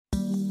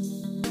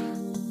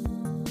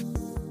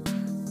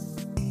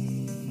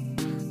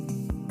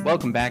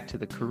Welcome back to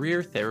the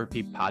Career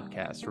Therapy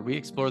Podcast, where we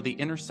explore the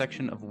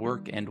intersection of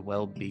work and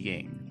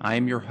well-being. I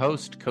am your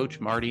host,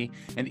 Coach Marty,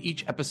 and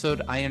each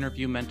episode I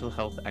interview mental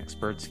health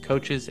experts,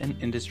 coaches, and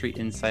industry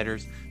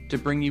insiders to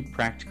bring you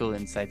practical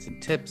insights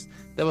and tips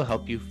that will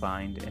help you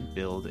find and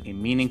build a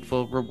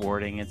meaningful,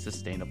 rewarding, and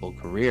sustainable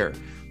career.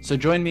 So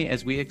join me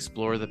as we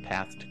explore the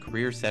path to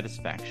career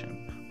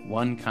satisfaction,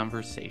 one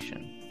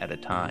conversation at a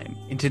time.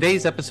 In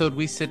today's episode,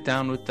 we sit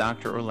down with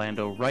Dr.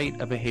 Orlando Wright,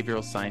 a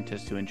behavioral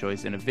scientist who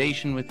enjoys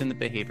innovation within the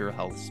behavioral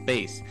health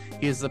space.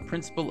 He is the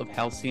principal of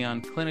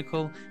Halcyon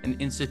Clinical, an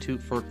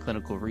institute for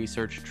clinical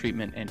research,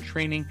 treatment, and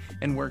training,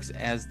 and works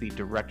as the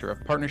director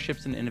of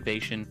partnerships and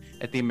innovation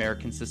at the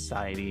American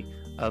Society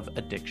of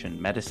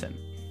Addiction Medicine.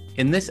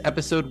 In this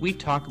episode, we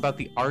talk about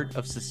the art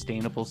of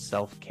sustainable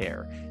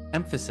self-care,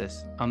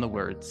 emphasis on the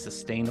word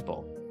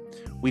sustainable.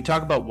 We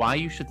talk about why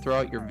you should throw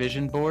out your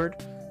vision board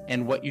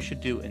and what you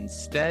should do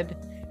instead.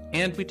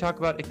 And we talk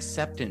about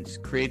acceptance,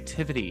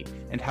 creativity,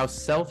 and how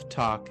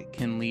self-talk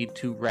can lead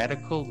to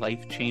radical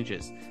life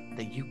changes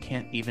that you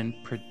can't even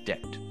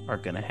predict are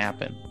going to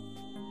happen.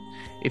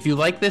 If you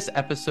like this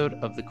episode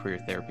of the Career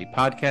Therapy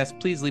Podcast,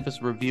 please leave us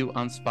a review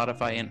on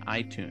Spotify and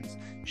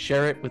iTunes.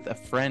 Share it with a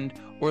friend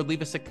or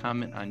leave us a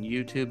comment on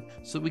YouTube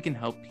so that we can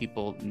help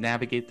people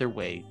navigate their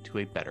way to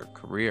a better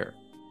career.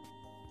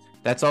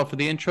 That's all for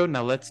the intro.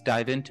 Now let's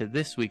dive into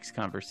this week's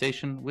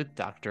conversation with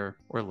Dr.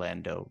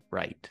 Orlando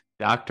Wright.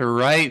 Dr.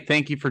 Wright,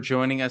 thank you for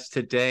joining us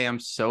today. I'm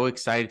so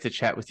excited to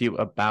chat with you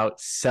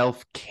about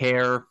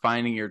self-care,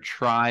 finding your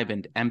tribe,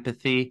 and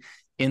empathy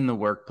in the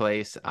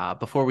workplace.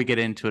 Before we get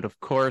into it, of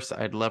course,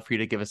 I'd love for you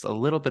to give us a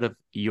little bit of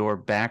your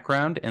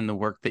background and the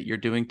work that you're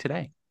doing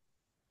today.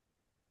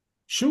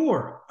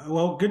 Sure.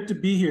 Well, good to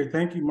be here.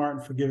 Thank you,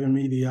 Martin, for giving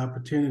me the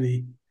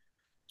opportunity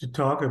to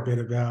talk a bit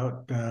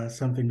about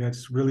something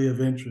that's really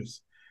of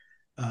interest.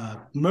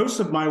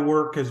 Most of my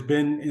work has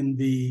been in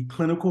the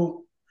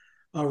clinical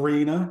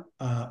arena,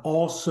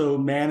 also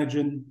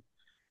managing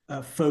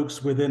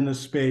folks within the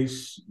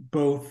space,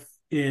 both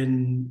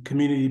in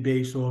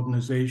community-based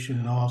organization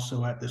and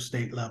also at the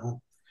state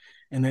level.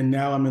 And then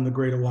now I'm in the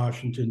greater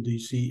Washington,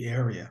 D.C.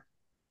 area.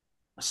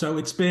 So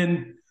it's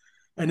been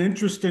an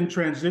interesting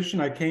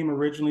transition. I came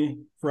originally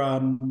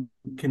from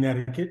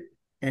Connecticut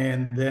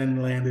and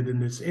then landed in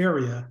this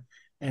area.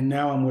 And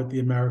now I'm with the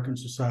American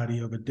Society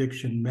of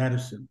Addiction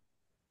Medicine.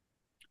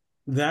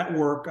 That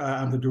work,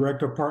 I'm the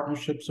director of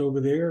partnerships over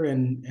there,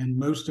 and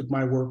most of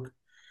my work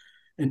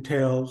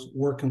entails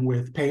working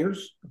with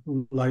payers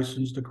who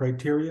license the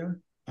criteria,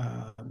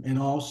 and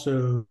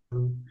also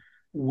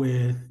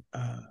with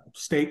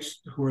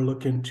states who are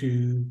looking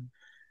to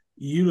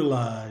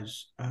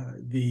utilize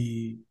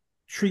the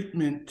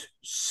treatment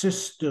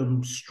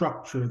system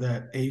structure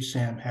that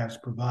ASAM has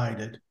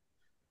provided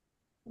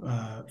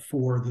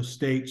for the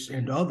states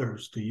and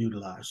others to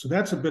utilize. So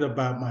that's a bit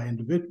about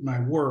my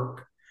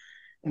work.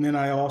 And then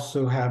I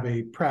also have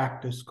a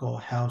practice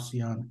called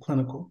Halcyon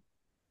Clinical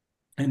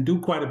and do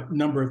quite a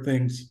number of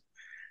things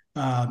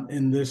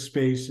in this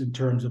space in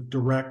terms of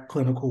direct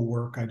clinical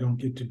work. I don't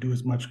get to do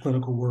as much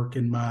clinical work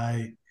in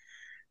my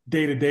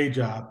day-to-day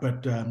job,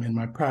 but in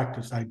my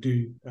practice, I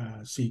do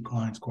see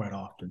clients quite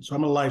often. So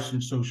I'm a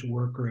licensed social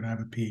worker and I have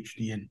a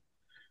PhD in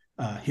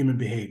human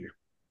behavior.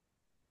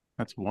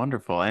 That's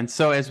wonderful. And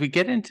so as we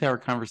get into our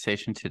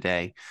conversation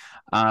today,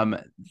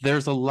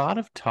 there's a lot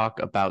of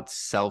talk about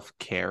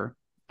self-care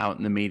out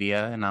in the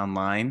media and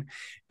online.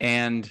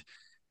 And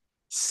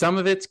some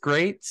of it's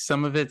great,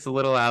 some of it's a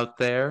little out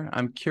there.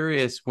 I'm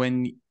curious,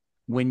 when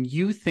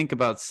you think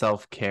about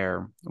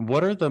self-care,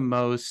 what are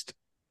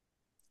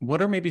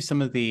maybe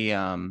some of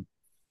the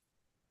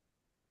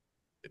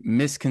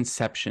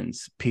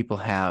misconceptions people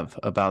have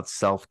about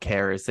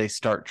self-care as they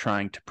start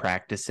trying to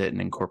practice it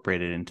and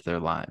incorporate it into their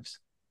lives?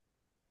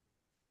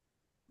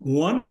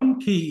 One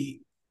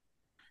key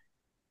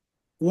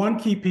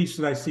piece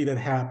that I see that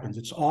happens,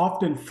 it's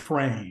often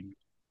framed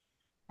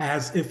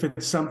as if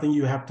it's something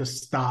you have to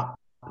stop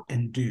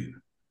and do.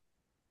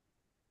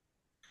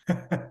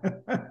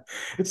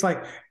 It's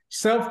like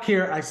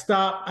self-care, I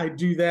stop, I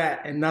do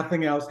that, and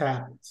nothing else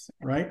happens,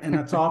 right? And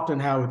that's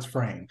often how it's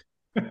framed.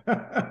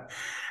 The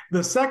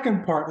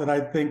second part that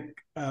I think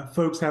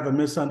folks have a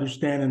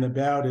misunderstanding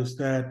about is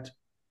that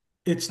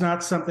it's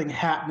not something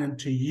happening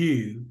to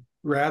you.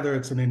 Rather,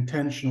 it's an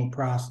intentional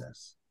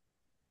process.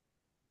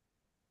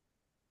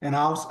 And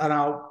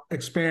I'll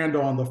expand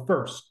on the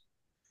first.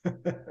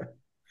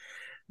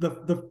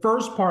 The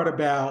first part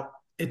about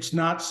it's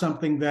not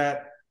something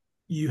that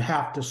you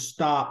have to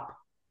stop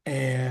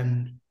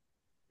and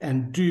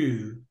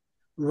do.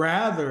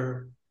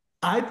 Rather,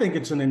 I think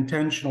it's an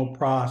intentional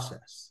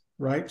process,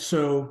 right?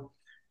 So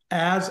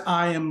as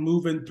I am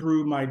moving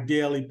through my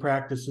daily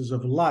practices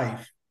of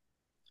life,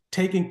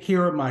 taking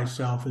care of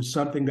myself is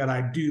something that I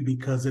do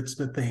because it's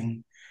the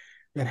thing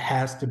that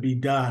has to be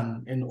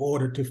done in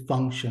order to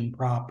function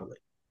properly.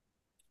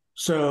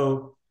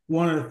 So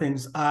one of the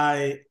things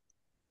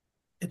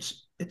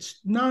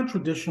it's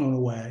non-traditional in a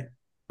way,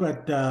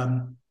 but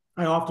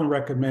I often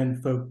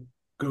recommend folk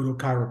go to a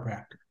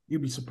chiropractor.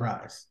 You'd be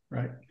surprised,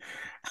 right?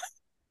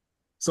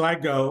 So I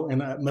go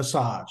and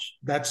massage.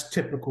 That's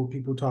typical.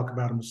 People talk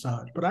about a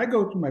massage, but I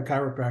go to my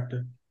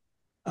chiropractor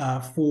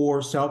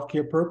for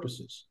self-care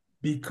purposes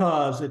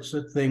because it's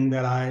a thing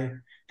that I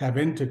have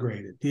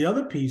integrated. The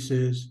other piece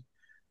is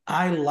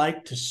I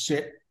like to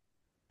sit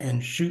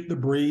and shoot the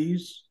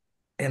breeze,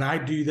 and I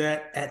do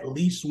that at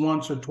least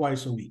once or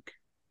twice a week.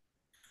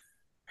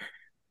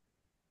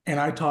 And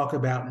I talk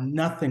about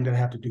nothing that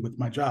have to do with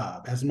my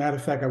job. As a matter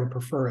of fact, I would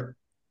prefer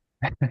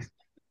it.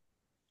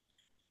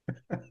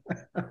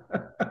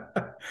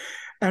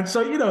 And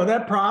so,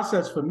 that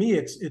process for me,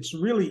 it's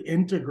really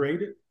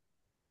integrated,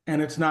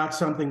 and it's not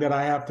something that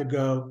I have to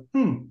go,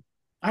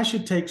 I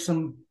should take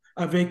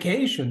a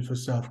vacation for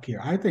self-care.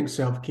 I think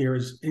self-care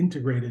is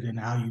integrated in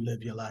how you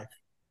live your life.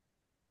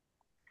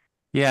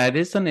 Yeah, it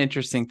is an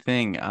interesting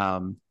thing.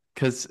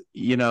 Because,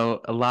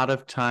 a lot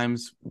of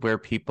times where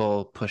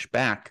people push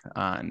back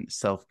on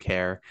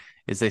self-care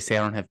is they say,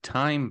 I don't have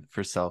time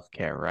for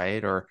self-care,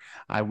 right? Or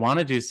I want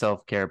to do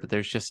self-care, but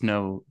there's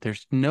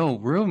no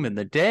room in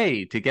the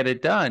day to get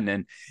it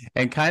done.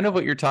 And kind of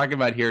what you're talking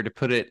about here, to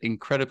put it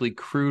incredibly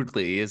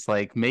crudely, is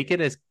like, make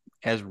it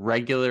as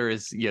regular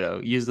as,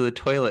 use the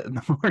toilet in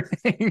the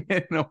morning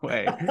in a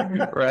way,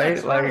 right?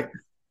 That's Like, right.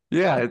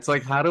 yeah, it's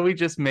like, how do we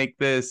make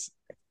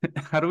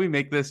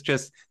this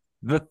just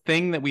the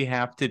thing that we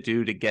have to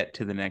do to get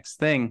to the next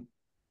thing,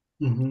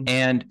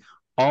 and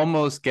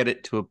almost get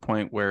it to a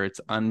point where it's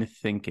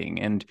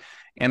unthinking. And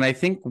I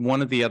think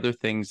one of the other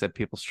things that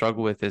people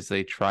struggle with as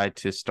they try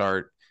to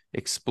start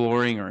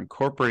exploring or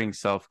incorporating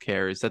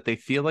self-care is that they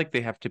feel like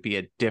they have to be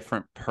a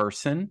different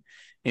person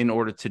in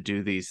order to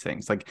do these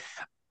things. Like,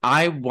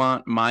 I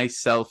want my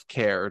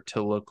self-care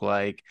to look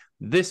like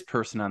this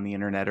person on the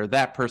internet or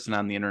that person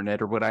on the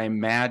internet, or what I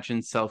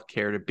imagine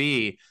self-care to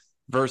be,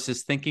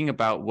 versus thinking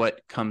about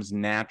what comes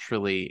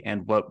naturally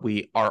and what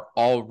we are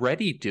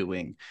already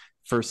doing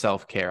for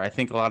self-care. I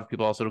think a lot of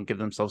people also don't give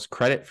themselves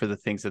credit for the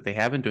things that they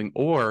have been doing,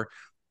 or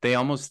they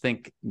almost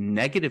think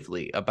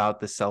negatively about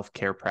the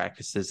self-care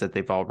practices that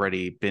they've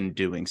already been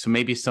doing. So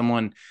maybe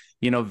someone,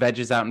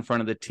 veges out in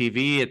front of the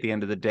TV at the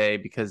end of the day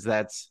because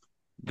that's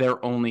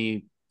their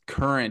only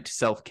current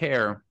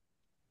self-care,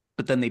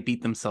 but then they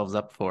beat themselves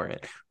up for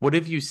it. What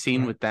have you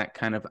seen with that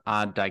kind of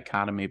odd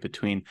dichotomy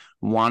between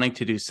wanting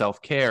to do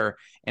self-care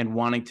and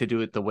wanting to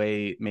do it the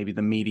way maybe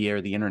the media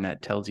or the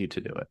internet tells you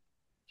to do it?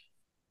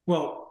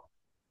 Well,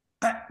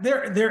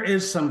 there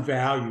is some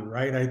value,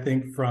 right? I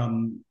think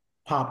from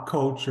pop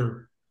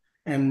culture,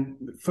 and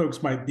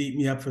folks might beat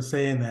me up for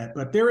saying that,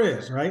 but there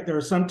is, right? There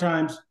are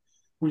sometimes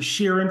we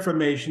share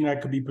information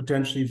that could be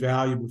potentially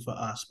valuable for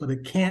us, but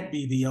it can't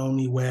be the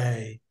only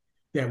way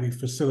that we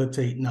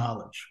facilitate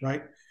knowledge,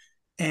 right?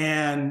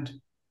 And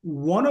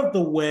one of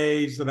the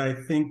ways that I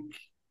think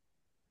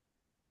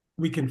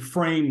we can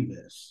frame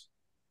this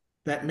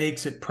that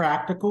makes it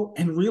practical,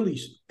 and really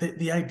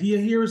the idea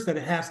here is that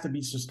it has to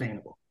be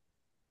sustainable,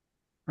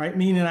 right?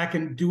 Meaning I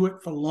can do it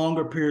for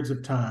longer periods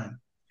of time.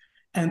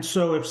 And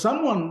so if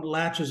someone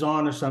latches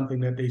on to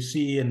something that they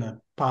see in the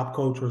pop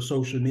culture or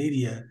social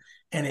media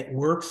and it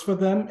works for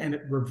them and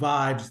it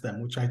revives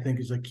them, which I think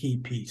is a key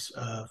piece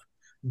of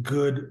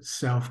good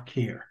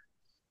self-care,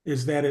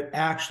 is that it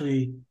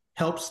actually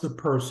helps the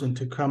person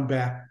to come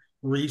back,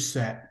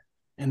 reset,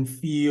 and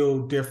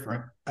feel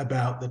different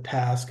about the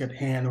task at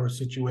hand or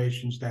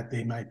situations that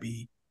they might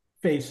be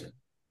facing.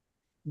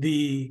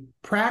 The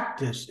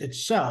practice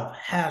itself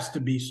has to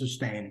be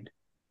sustained,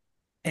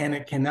 and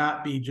it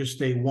cannot be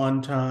just a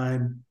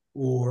one-time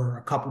or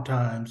a couple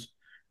times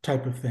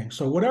type of thing.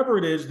 So whatever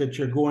it is that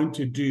you're going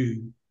to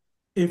do,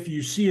 if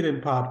you see it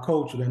in pop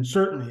culture, then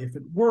certainly if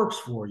it works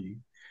for you,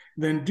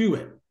 then do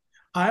it.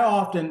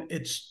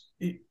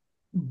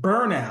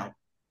 Burnout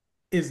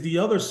is the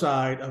other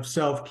side of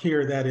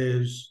self-care that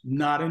is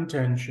not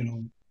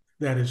intentional,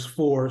 that is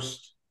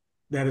forced,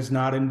 that is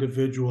not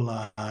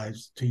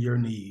individualized to your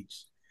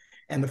needs.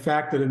 And the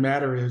fact of the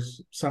matter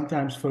is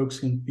sometimes folks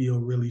can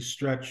feel really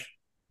stretched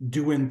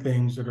doing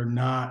things that are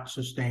not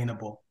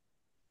sustainable,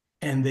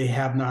 and they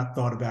have not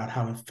thought about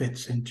how it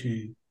fits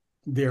into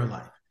their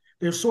life.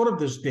 There's sort of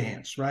this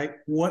dance, right?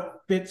 What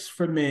fits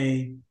for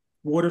me?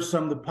 What are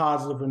some of the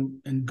positive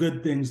and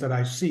good things that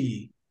I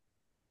see,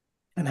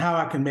 and how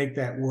I can make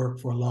that work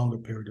for a longer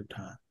period of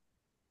time?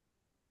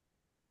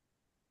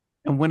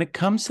 And when it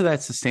comes to that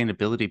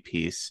sustainability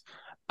piece,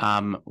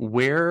 let's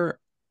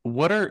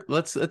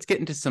get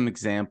into some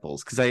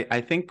examples, because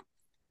I think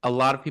a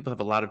lot of people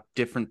have a lot of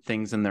different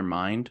things in their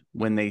mind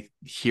when they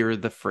hear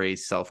the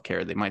phrase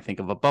self-care. They might think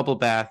of a bubble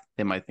bath,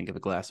 they might think of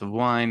a glass of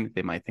wine,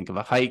 they might think of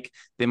a hike,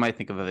 they might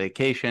think of a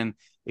vacation.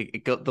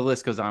 The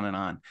list goes on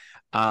and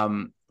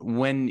on.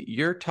 When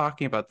you're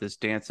talking about this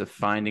dance of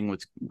finding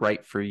what's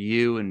right for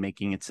you and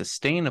making it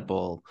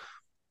sustainable,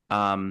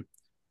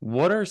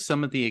 what are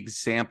some of the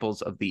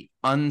examples of the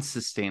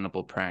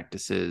unsustainable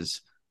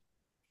practices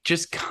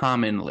just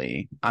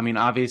commonly? I mean,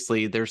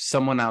 obviously there's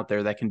someone out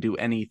there that can do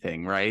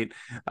anything, right?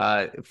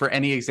 For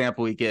any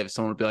example we give,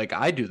 someone would be like,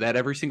 I do that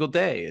every single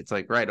day. It's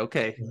like, right,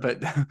 okay.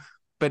 Yeah.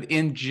 But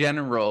in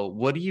general,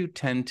 what do you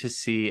tend to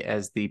see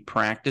as the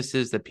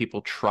practices that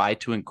people try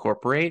to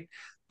incorporate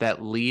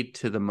that lead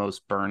to the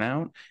most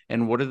burnout?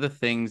 And what are the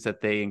things that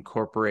they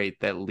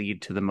incorporate that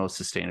lead to the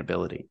most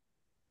sustainability?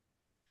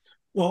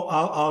 Well,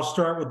 I'll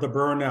start with the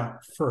burnout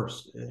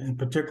first. In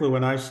particular,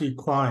 when I see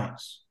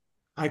clients,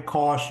 I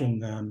caution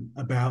them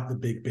about the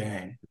Big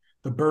Bang.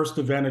 The burst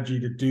of energy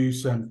to do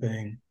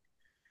something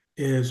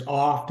is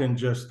often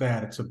just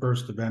that. It's a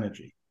burst of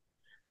energy.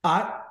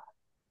 I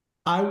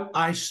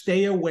I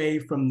stay away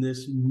from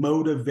this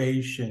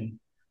motivation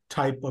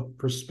type of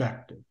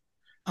perspective.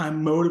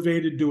 I'm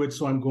motivated to do it,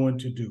 so I'm going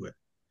to do it.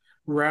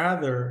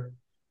 Rather,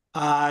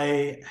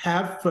 I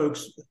have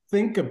folks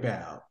think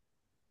about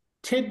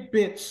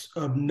tidbits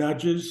of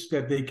nudges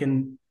that they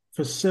can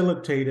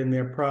facilitate in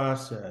their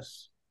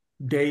process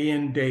day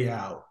in, day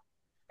out,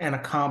 and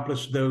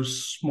accomplish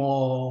those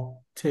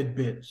small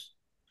tidbits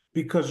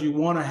because you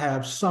want to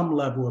have some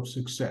level of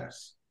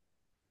success.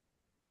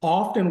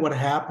 Often what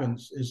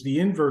happens is the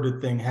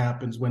inverted thing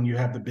happens when you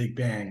have the Big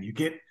Bang. You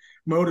get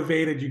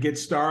motivated, you get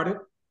started,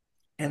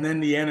 and then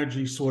the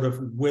energy sort of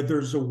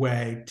withers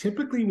away,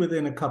 typically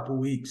within a couple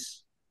of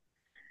weeks.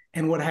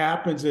 And what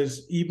happens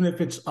is, even if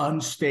it's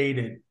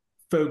unstated,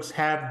 folks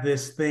have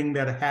this thing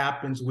that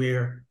happens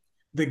where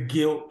the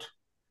guilt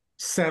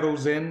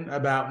settles in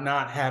about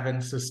not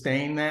having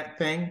sustained that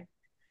thing,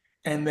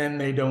 and then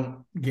they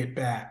don't get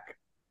back.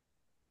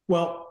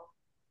 Well,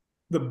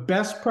 the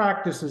best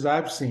practices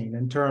I've seen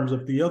in terms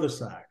of the other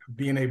side of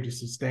being able to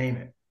sustain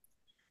it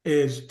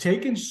is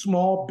taking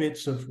small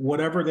bits of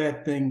whatever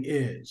that thing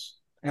is.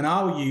 And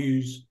I'll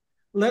use,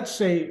 let's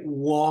say,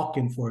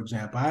 walking, for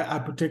example. I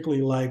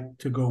particularly like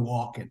to go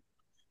walking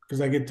because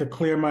I get to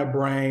clear my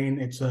brain.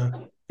 It's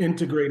a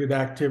integrated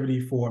activity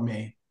for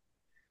me.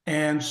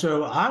 And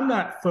so I'm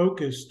not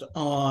focused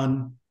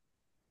on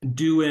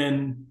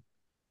doing,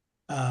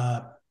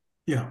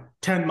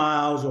 10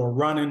 miles or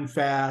running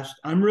fast.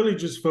 I'm really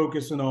just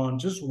focusing on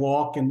just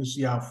walking to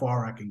see how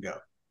far I can go.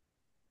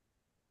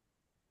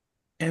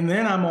 And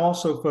then I'm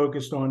also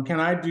focused on,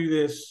 can I do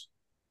this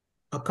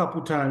a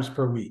couple times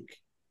per week?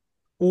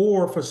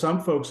 Or for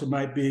some folks, it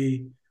might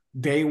be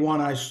day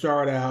one, I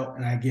start out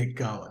and I get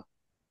going.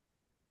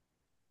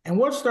 And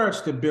what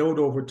starts to build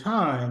over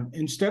time,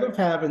 instead of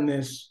having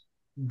this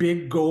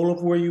big goal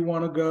of where you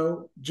want to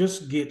go,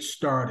 just get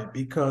started.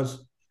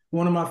 Because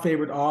one of my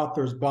favorite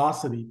authors,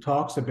 Bossidy,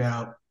 talks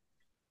about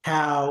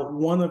how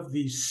one of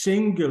the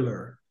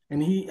singular,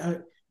 and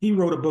he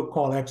wrote a book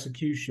called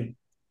Execution.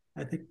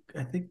 I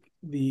think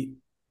the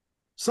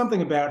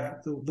something about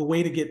it, the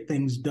way to get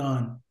things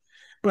done.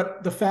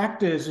 But the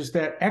fact is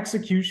that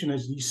execution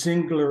is the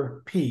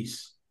singular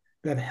piece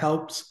that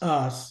helps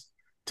us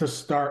to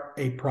start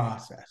a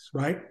process,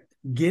 right?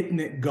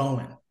 Getting it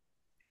going,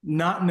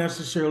 not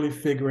necessarily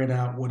figuring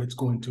out what it's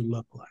going to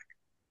look like.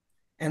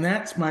 And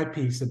that's my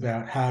piece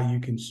about how you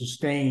can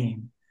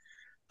sustain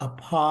a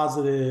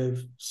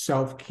positive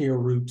self-care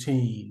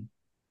routine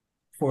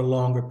for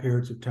longer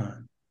periods of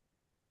time.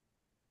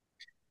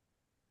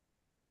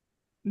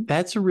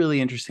 That's a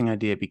really interesting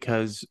idea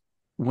because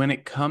when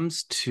it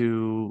comes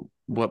to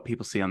what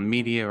people see on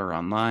media or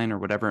online or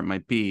whatever it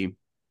might be,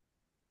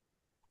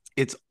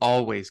 it's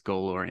always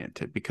goal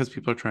oriented because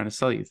people are trying to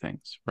sell you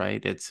things,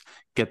 right? It's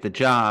get the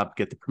job,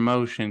 get the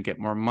promotion, get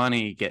more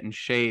money, get in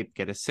shape,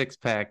 get a six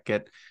pack,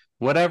 get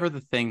whatever the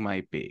thing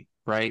might be,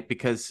 right?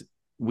 Because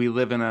we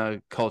live in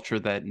a culture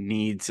that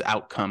needs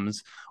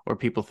outcomes or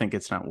people think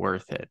it's not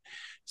worth it.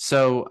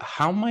 So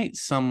how might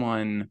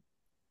someone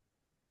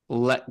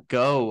let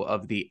go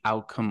of the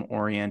outcome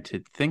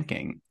oriented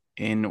thinking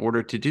in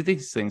order to do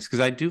these things? Because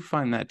I do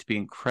find that to be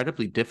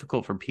incredibly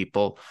difficult for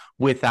people.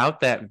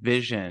 Without that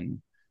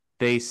vision,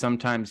 they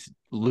sometimes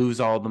lose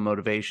all the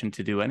motivation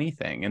to do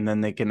anything. And then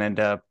they can end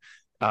up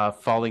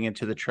falling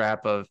into the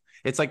trap of,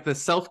 it's like the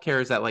self-care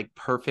is that like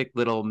perfect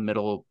little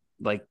middle,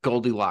 like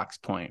Goldilocks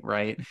point,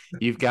 right?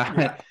 You've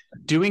got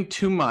doing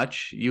too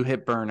much, you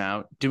hit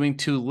burnout. Doing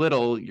too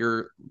little,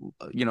 you're,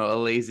 a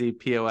lazy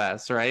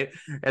POS, right?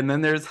 And then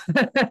there's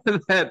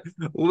that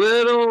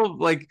little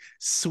like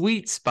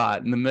sweet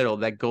spot in the middle,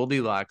 that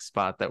Goldilocks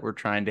spot that we're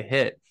trying to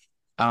hit.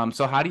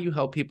 So how do you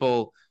help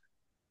people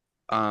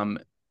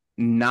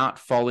not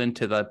fall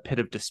into the pit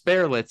of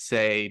despair, let's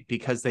say,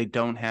 because they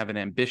don't have an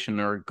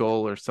ambition or a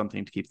goal or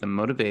something to keep them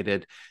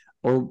motivated?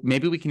 Or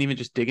maybe we can even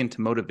just dig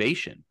into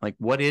motivation. Like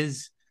what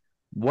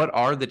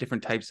are the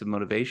different types of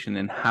motivation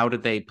and how do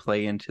they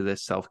play into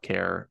this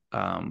self-care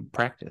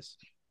practice?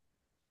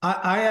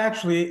 I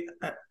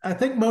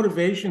think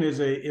motivation is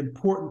an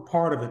important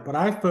part of it, but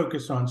I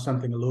focus on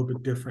something a little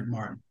bit different,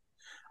 Martin.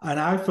 And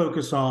I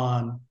focus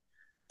on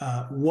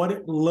what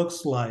it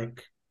looks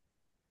like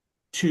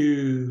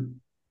to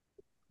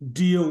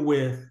deal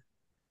with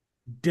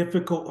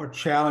difficult or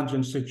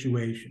challenging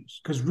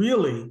situations. Because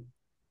really,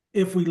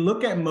 if we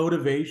look at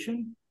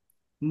motivation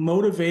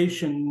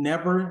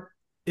never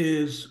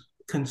is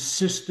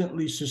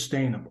consistently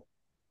sustainable.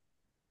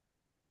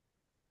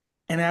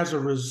 And as a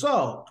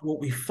result, what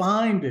we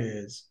find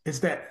is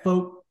that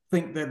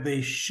think that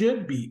they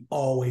should be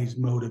always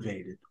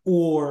motivated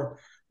or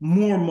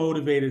more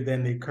motivated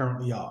than they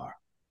currently are.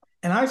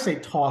 And I say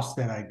toss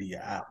that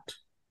idea out.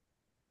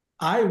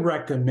 I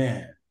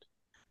recommend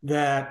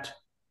that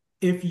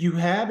if you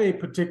have a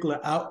particular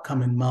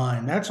outcome in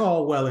mind, that's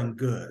all well and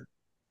good.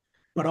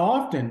 But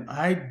often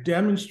I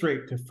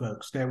demonstrate to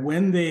folks that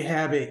when they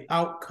have an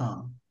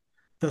outcome,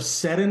 the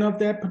setting of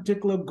that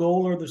particular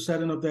goal or the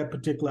setting of that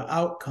particular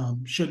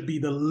outcome should be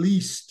the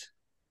least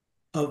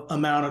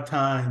amount of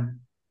time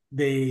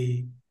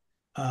they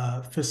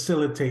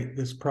facilitate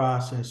this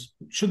process,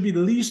 should be the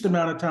least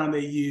amount of time they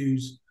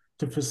use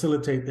to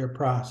facilitate their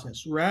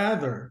process.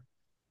 Rather,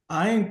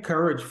 I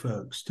encourage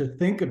folks to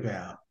think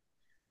about,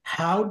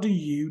 how do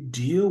you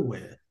deal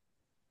with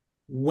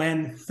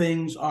when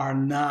things are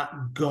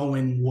not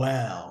going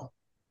well?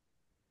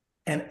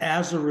 And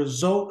as a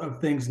result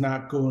of things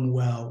not going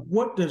well,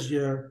 what does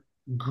your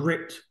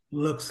grit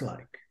looks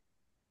like?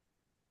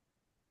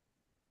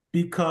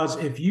 Because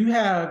if you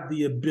have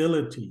the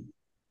ability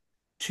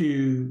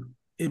to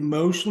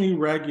emotionally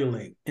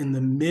regulate in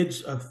the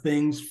midst of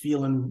things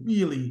feeling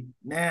really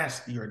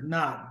nasty or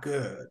not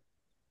good,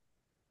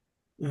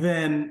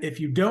 then if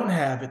you don't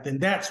have it, then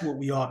that's what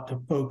we ought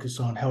to focus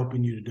on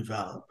helping you to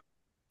develop.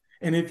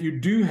 And if you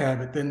do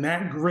have it, then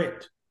that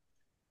grit,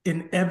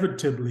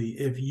 inevitably,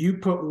 if you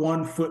put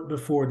one foot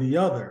before the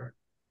other,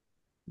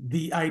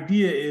 the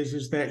idea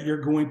is that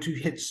you're going to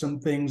hit some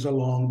things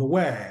along the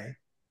way,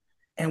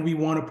 and we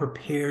want to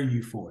prepare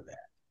you for that.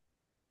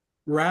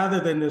 Rather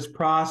than this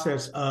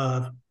process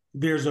of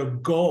there's a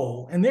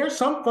goal, and there's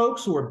some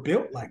folks who are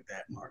built like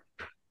that, Mark.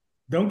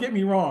 Don't get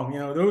me wrong,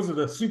 those are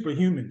the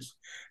superhumans,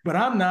 but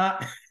I'm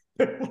not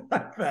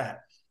like that.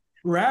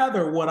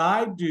 Rather, what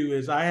I do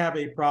is I have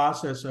a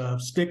process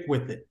of stick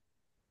with it.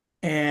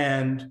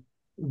 And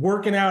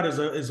working out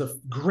is a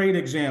great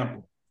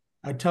example.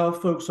 I tell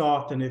folks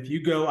often, if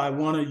you go, I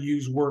want to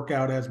use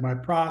workout as my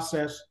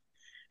process,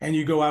 and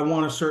you go, I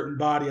want a certain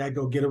body, I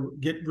go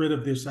get rid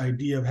of this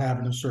idea of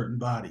having a certain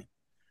body.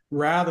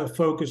 Rather,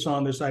 focus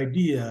on this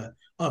idea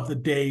of the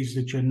days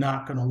that you're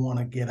not going to want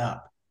to get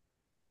up.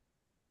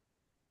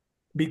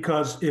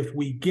 Because if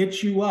we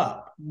get you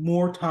up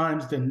more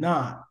times than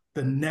not,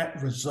 the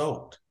net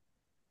result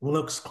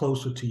looks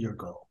closer to your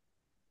goal.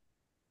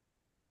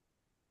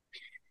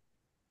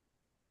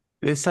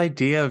 This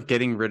idea of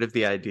getting rid of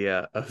the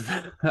idea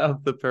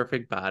of the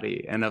perfect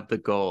body and of the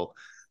goal,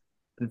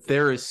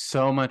 there is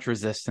so much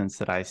resistance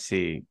that I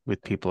see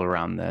with people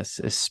around this,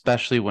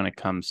 especially when it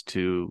comes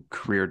to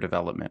career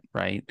development,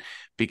 right?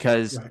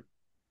 Because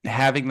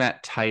having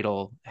that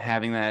title,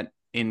 having that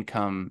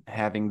income,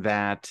 having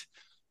that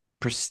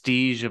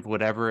prestige of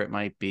whatever it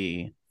might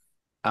be,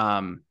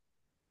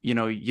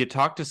 you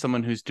talk to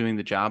someone who's doing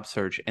the job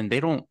search, and they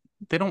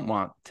don't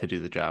want to do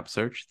the job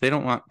search. They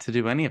don't want to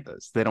do any of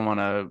this. They don't want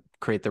to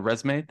create the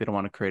resume. They don't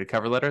want to create a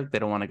cover letter. They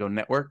don't want to go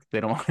network. They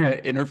don't want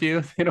to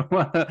interview. They don't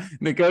want to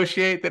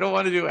negotiate. They don't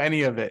want to do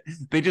any of it.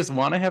 They just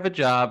want to have a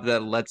job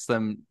that lets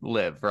them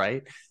live,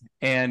 right?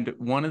 And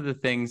one of the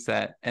things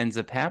that ends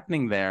up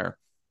happening there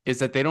is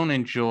that they don't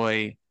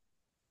enjoy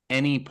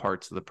any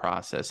parts of the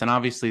process. And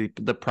obviously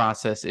the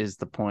process is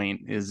the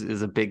point,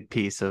 is a big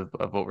piece of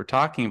what we're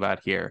talking about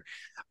here.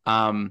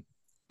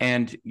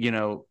 And,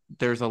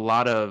 there's a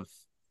lot of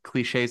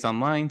cliches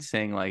online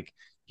saying, like,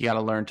 you got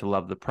to learn to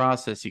love the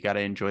process. You got to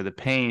enjoy the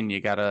pain.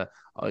 You got to,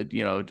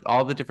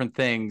 all the different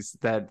things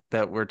that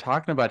we're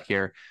talking about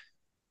here.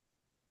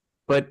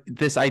 But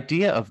this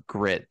idea of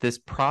grit, this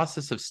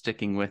process of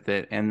sticking with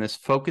it, and this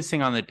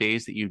focusing on the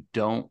days that you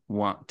don't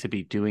want to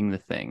be doing the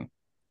thing.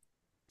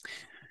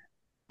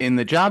 In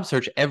the job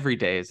search, every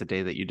day is a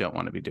day that you don't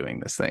want to be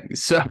doing this thing.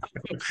 So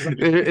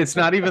it's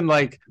not even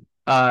like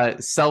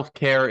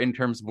self-care in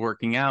terms of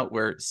working out,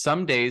 where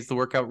some days the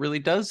workout really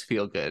does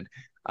feel good.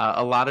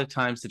 A lot of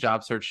times the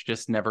job search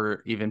just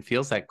never even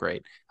feels that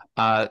great.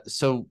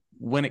 So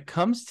when it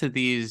comes to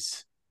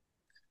these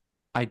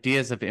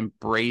ideas of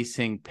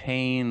embracing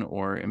pain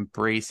or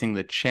embracing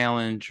the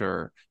challenge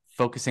or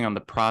focusing on the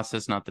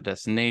process, not the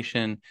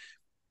destination,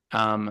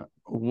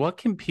 what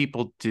can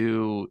people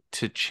do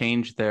to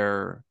change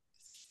their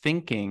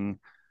thinking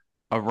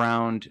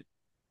around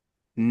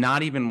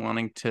not even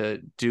wanting to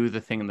do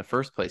the thing in the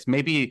first place?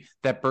 Maybe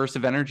that burst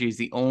of energy is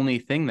the only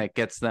thing that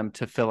gets them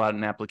to fill out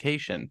an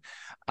application.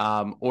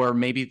 Or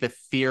maybe the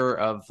fear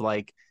of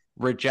like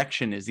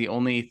rejection is the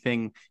only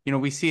thing.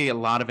 We see a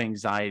lot of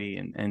anxiety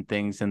and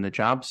things in the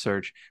job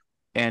search,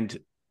 and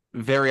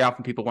very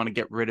often people want to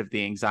get rid of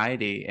the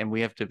anxiety, and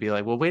we have to be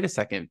like, well, wait a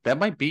second, that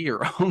might be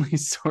your only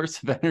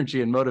source of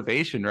energy and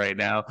motivation right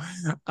now,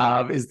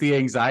 is the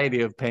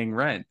anxiety of paying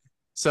rent.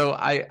 So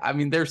I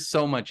mean, there's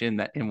so much in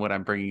what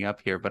I'm bringing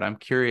up here, but I'm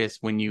curious,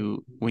 when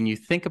you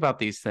think about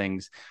these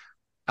things,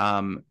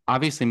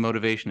 obviously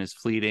motivation is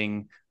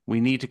fleeting. We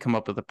need to come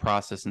up with a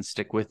process and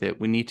stick with it.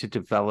 We need to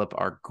develop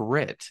our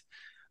grit.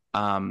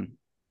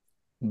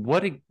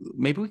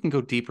 Maybe we can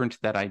go deeper into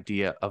that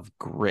idea of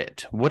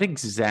grit. What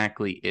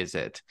exactly is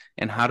it,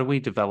 and how do we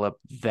develop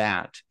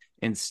that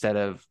instead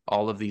of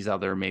all of these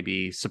other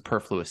maybe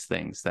superfluous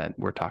things that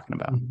we're talking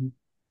about? Mm-hmm.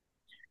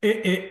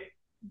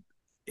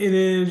 It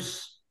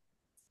is,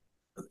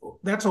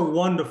 that's a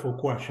wonderful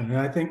question. And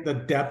I think the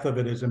depth of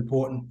it is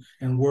important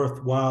and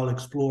worthwhile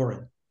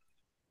exploring.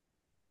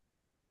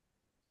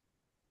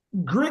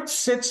 Grit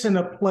sits in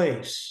a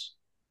place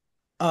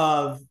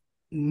of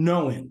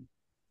knowing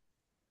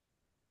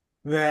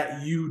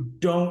that you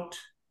don't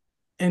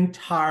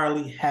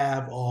entirely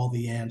have all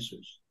the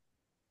answers.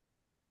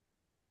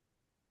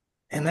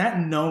 And that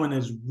knowing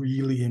is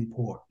really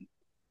important.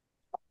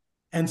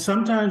 And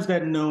sometimes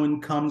that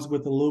knowing comes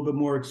with a little bit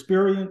more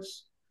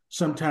experience.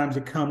 Sometimes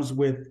it comes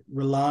with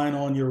relying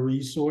on your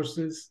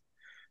resources.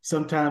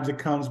 Sometimes it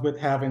comes with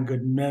having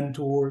good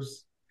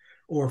mentors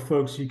or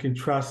folks you can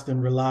trust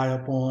and rely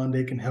upon.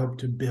 They can help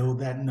to build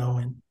that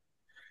knowing.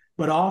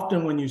 But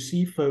often when you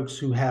see folks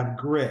who have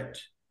grit,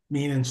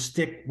 meaning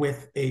stick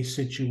with a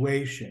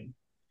situation,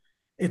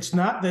 it's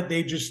not that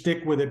they just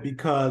stick with it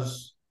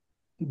because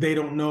they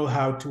don't know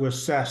how to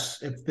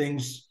assess if they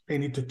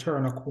need to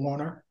turn a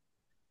corner.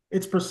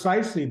 It's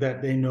precisely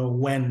that they know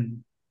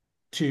when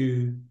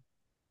to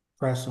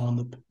press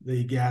on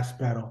the gas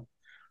pedal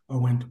or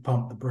when to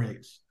pump the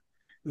brakes.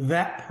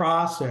 That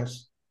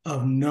process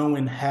of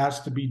knowing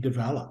has to be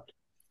developed.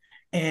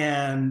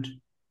 And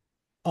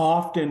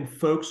often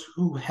folks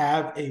who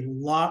have a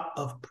lot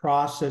of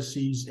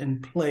processes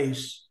in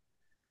place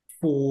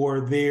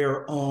for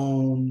their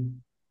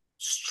own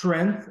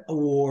strength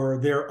or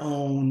their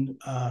own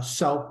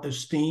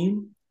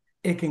self-esteem,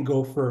 it can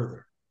go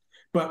further.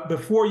 But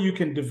before you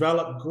can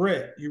develop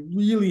grit, you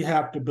really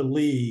have to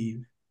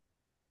believe,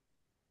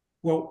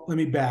 well, let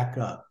me back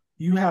up.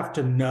 You have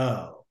to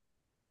know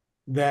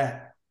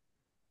that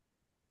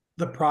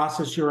the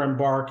process you're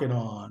embarking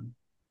on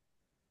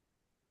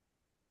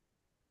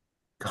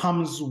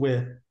comes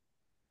with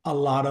a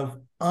lot of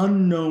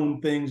unknown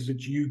things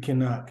that you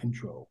cannot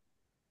control.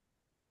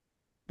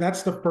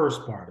 That's the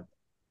first part of it.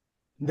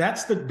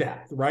 That's the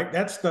depth, right?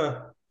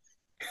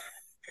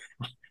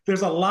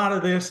 There's a lot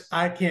of this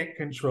I can't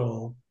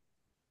control,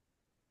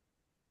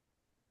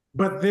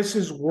 but this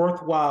is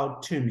worthwhile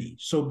to me.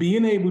 So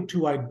being able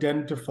to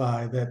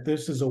identify that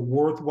this is a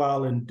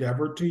worthwhile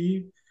endeavor to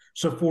you.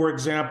 So for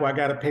example, I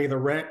got to pay the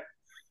rent.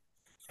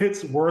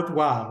 It's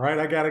worthwhile, right?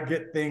 I got to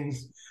get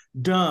things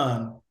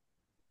done.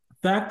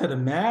 Fact of the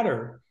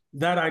matter,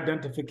 that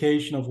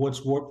identification of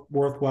what's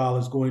worthwhile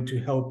is going to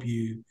help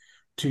you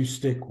to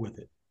stick with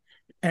it.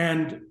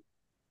 And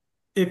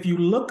if you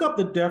look up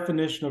the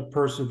definition of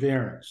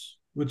perseverance,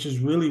 which is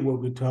really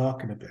what we're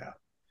talking about,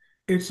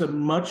 it's a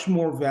much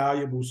more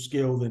valuable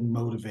skill than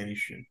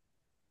motivation,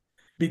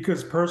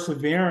 because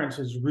perseverance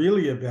is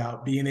really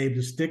about being able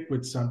to stick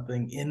with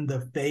something in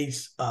the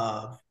face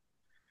of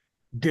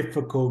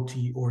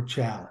difficulty or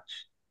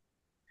challenge.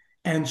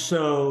 And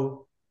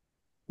so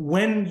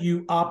when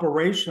you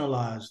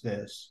operationalize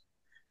this,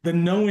 the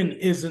knowing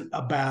isn't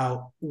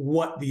about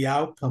what the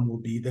outcome will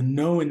be. The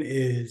knowing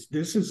is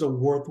this is a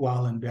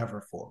worthwhile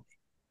endeavor for me.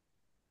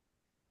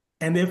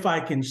 And if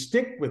I can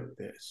stick with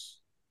this,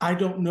 I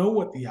don't know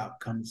what the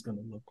outcome is going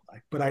to look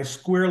like, but I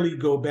squarely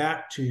go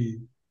back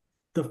to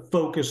the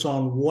focus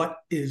on what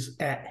is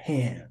at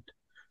hand.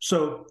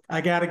 So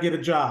I got to get a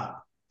job.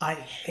 I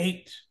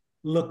hate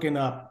looking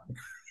for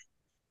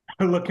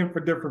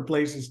different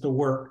places to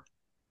work,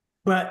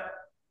 but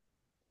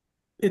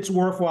it's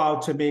worthwhile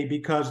to me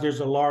because there's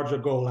a larger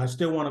goal. I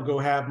still want to go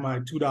have my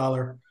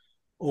 $2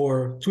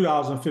 or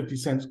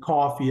 $2.50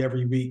 coffee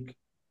every week.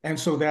 And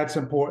so that's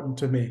important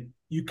to me.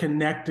 You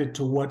connect it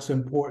to what's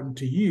important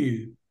to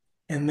you,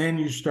 and then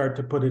you start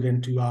to put it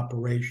into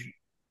operation.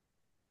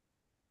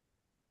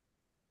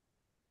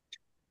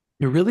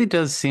 It really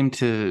does seem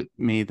to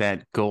me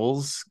that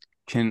goals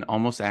can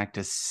almost act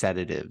as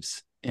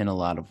sedatives in a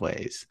lot of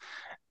ways.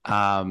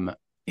 And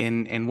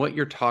what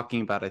you're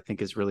talking about, I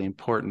think, is really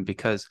important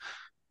because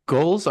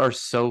goals are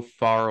so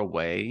far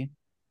away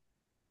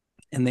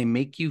and they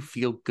make you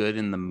feel good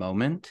in the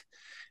moment.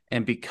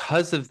 And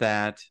because of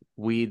that,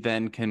 we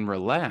then can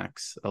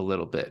relax a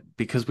little bit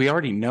because we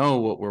already know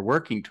what we're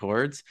working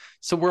towards.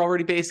 So we're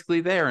already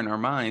basically there in our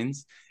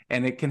minds,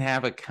 and it can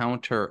have a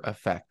counter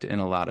effect in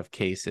a lot of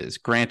cases.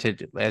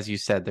 Granted, as you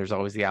said, there's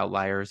always the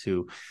outliers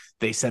who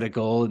they set a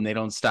goal and they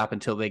don't stop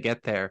until they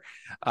get there.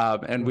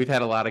 And we've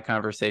had a lot of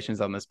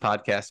conversations on this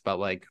podcast about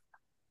like,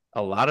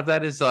 a lot of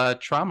that is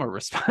trauma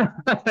response.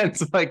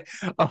 It's like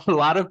a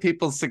lot of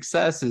people's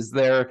success is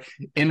their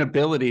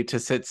inability to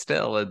sit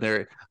still,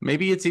 and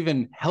maybe it's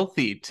even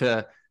healthy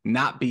to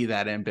not be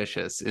that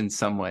ambitious in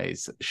some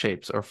ways,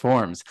 shapes, or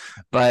forms.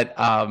 But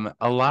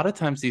a lot of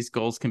times these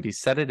goals can be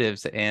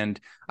sedatives, and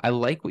I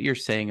like what you're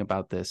saying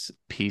about this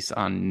piece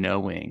on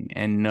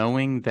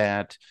knowing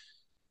that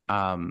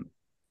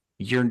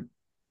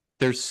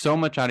there's so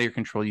much out of your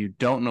control. You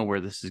don't know where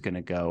this is going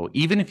to go.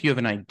 Even if you have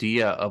an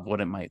idea of what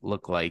it might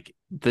look like,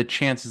 the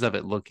chances of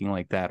it looking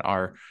like that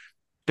are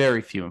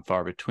very few and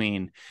far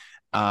between.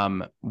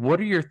 What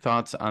are your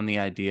thoughts on the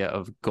idea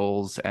of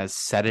goals as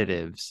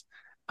sedatives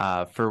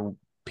for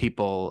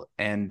people,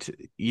 and,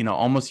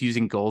 almost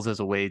using goals as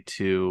a way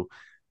to,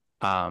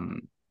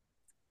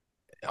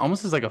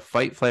 almost as like a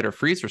fight, flight, or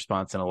freeze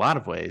response in a lot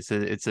of ways.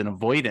 It's an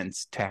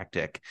avoidance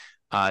tactic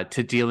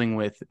to dealing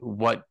with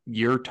what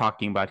you're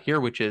talking about here,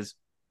 which is,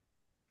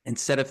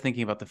 instead of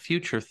thinking about the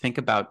future, think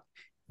about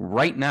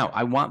right now.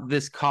 I want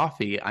this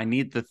coffee. I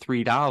need the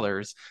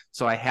 $3.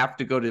 So I have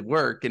to go to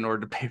work in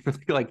order to pay for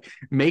like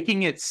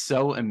making it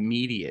so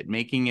immediate,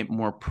 making it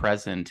more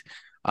present.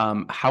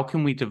 How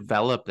can we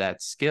develop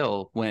that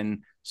skill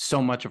when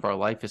so much of our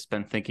life is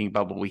spent thinking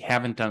about what we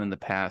haven't done in the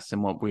past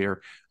and what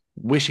we're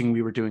wishing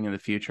we were doing in the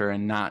future,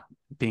 and not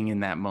being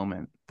in that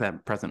moment,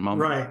 that present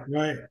moment?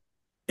 Right.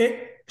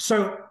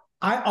 So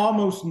I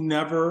almost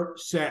never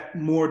set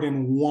more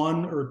than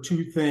one or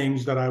two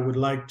things that I would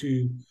like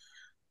to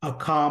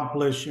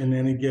accomplish in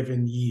any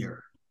given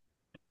year.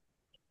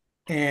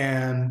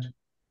 And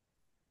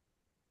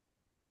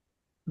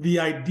the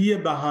idea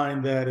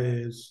behind that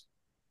is,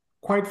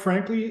 quite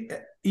frankly,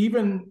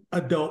 even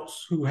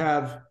adults who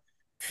have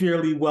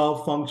fairly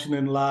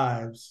well-functioning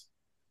lives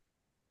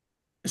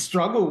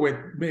struggle with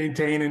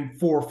maintaining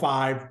 4 or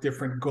 5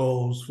 different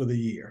goals for the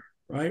year,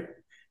 right?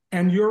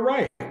 And you're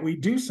right, we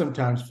do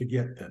sometimes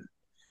forget them.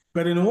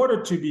 But in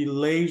order to be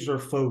laser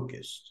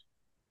focused,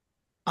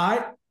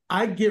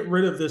 I get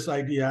rid of this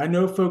idea. I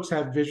know folks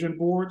have vision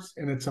boards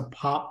and it's a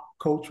pop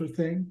culture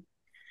thing.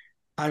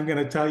 I'm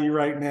going to tell you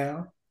right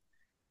now,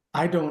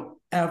 I don't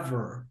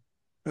ever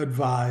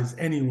advise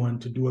anyone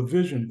to do a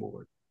vision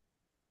board.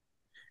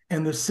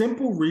 And the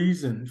simple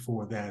reason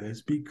for that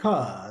is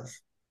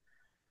because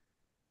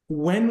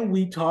when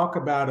we talk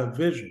about a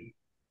vision,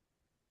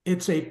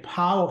 it's a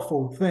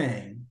powerful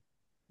thing,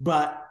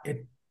 but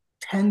it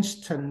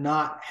tends to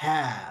not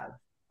have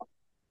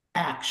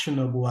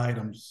actionable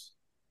items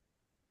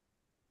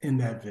in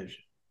that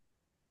vision.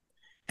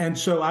 And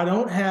so I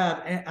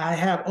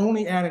have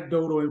only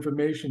anecdotal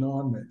information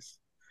on this,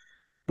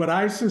 but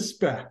I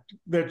suspect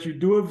that you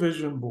do a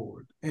vision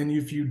board, and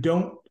if you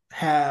don't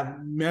have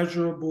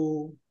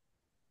measurable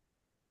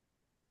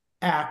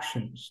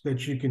actions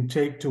that you can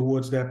take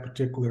towards that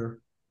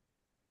particular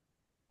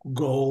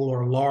goal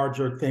or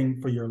larger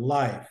thing for your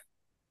life,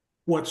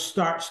 what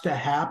starts to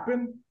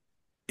happen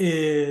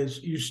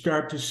is you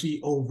start to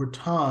see over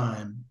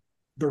time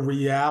the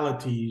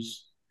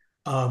realities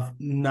of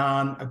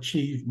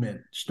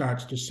non-achievement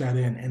starts to set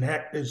in, and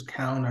that is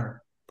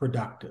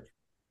counterproductive.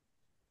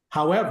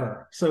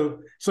 However, so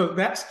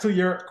that's to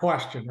your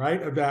question,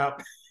 right,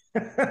 about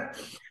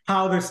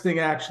how this thing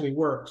actually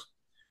works.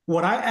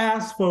 What I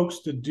ask folks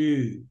to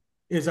do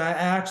is I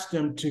ask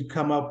them to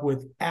come up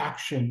with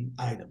action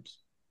items.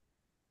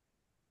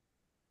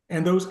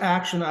 And those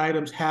action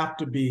items have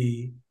to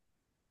be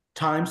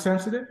time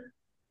sensitive,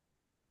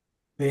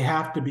 they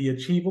have to be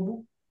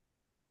achievable,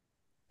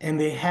 and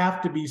they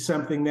have to be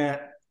something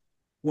that,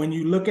 when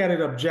you look at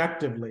it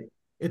objectively,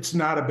 it's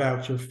not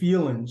about your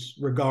feelings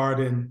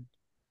regarding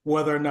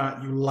whether or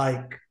not you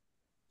like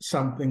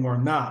something or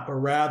not, but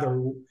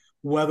rather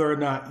whether or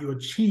not you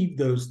achieve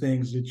those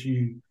things that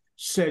you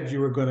said you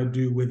were going to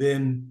do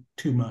within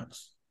 2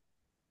 months.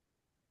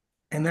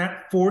 And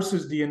that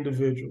forces the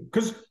individual.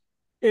 Because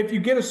if you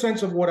get a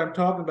sense of what I'm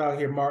talking about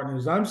here, Martin,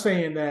 is I'm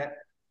saying that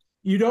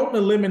you don't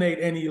eliminate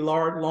any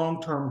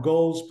long-term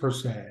goals per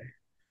se,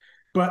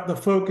 but the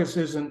focus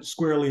isn't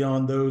squarely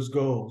on those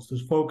goals. The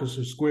focus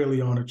is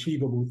squarely on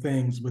achievable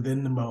things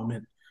within the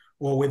moment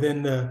or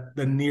within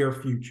the near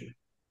future.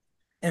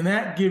 And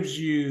that gives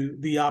you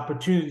the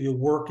opportunity to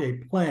work a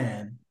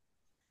plan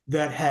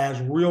that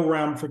has real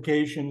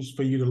ramifications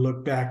for you to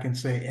look back and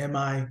say, am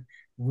I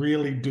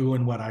really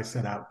doing what I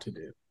set out to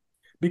do?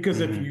 Because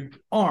if you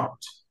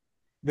aren't,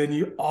 then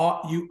you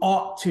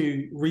ought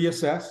to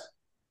reassess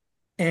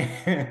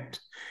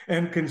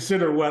and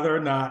consider whether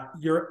or not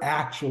you're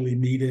actually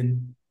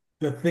meeting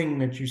the thing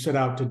that you set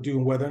out to do,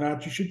 and whether or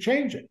not you should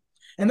change it.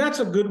 And that's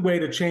a good way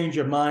to change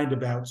your mind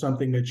about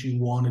something that you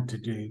wanted to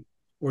do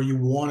or you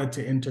wanted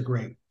to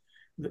integrate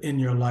in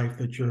your life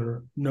that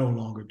you're no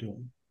longer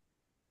doing.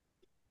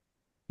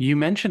 You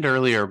mentioned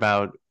earlier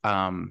about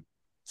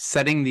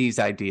setting these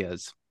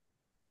ideas,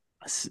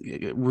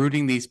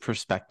 rooting these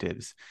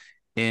perspectives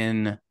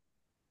in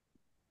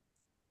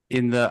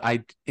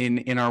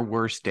our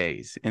worst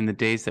days, in the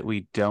days that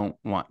we don't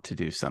want to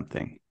do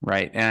something,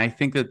 right? And I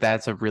think that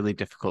that's a really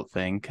difficult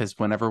thing, because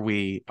whenever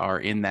we are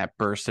in that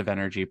burst of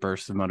energy,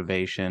 burst of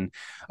motivation,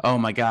 oh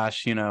my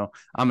gosh, I'm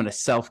going to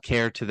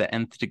self-care to the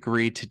nth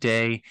degree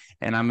today,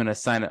 and I'm going to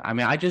sign it. I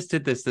mean, I just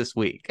did this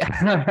week.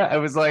 I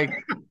was like,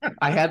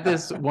 I had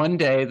this one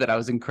day that I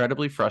was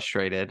incredibly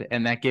frustrated,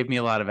 and that gave me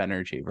a lot of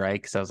energy,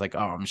 right? Because I was like, oh,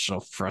 I'm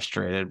so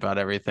frustrated about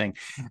everything.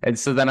 And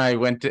so then I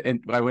went to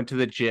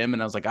the gym,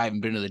 and I was like, I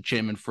haven't been to the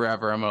gym in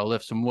forever. I'm going to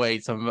lift some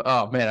weights.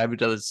 Oh man, I've been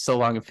doing this so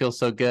long. It feels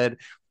so good.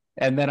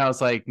 And then I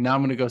was like, now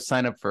I'm going to go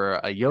sign up for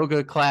a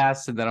yoga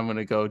class, and then I'm going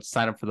to go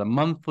sign up for the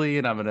monthly,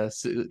 and I'm going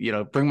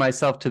to, bring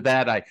myself to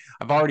that.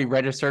 I've already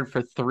registered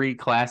for 3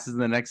 classes in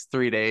the next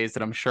 3 days,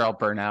 and I'm sure I'll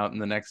burn out in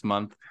the next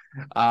month.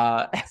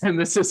 And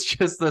this is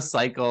just the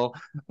cycle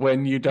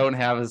when you don't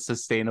have a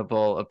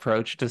sustainable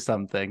approach to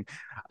something.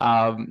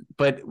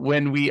 But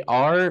when we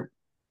are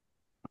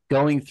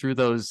going through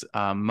those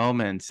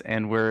moments,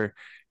 and we're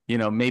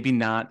maybe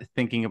not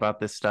thinking about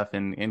this stuff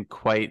in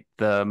quite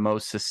the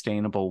most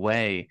sustainable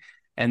way,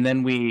 and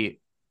then we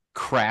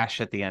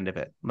crash at the end of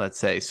it, let's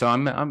say. So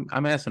I'm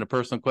asking a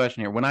personal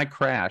question here. When I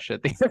crash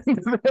at the end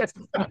of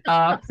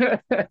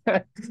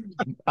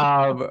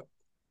it,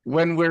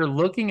 when we're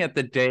looking at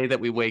the day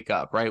that we wake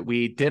up, right?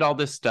 We did all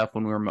this stuff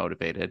when we were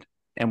motivated,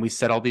 and we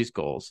set all these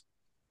goals,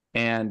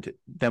 and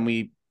then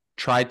we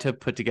tried to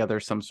put together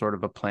some sort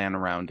of a plan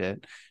around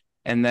it.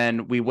 And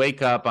then we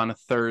wake up on a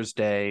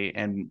Thursday,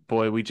 and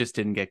boy, we just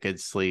didn't get good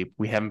sleep.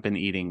 We haven't been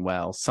eating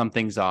well.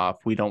 Something's off.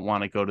 We don't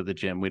want to go to the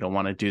gym. We don't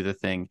want to do the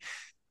thing.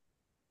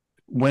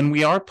 When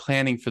we are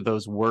planning for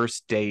those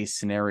worst day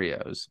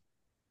scenarios,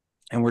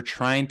 and we're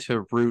trying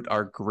to root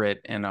our grit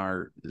and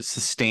our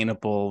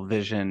sustainable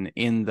vision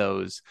in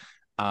those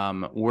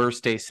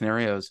worst day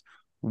scenarios,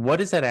 what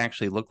does that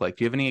actually look like?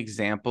 Do you have any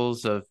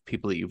examples of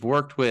people that you've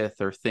worked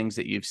with or things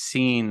that you've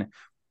seen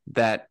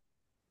that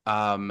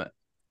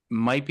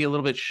might be a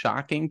little bit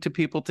shocking to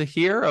people to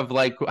hear, of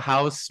like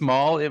how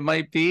small it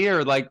might be,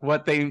 or like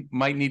what they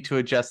might need to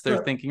adjust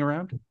their thinking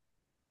around?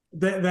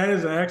 That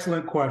is an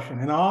excellent question.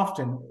 And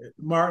often,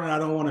 Martin, I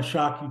don't want to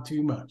shock you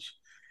too much,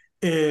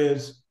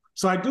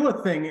 so I do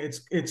a thing.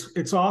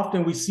 It's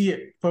often we see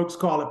it, folks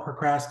call it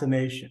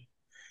procrastination.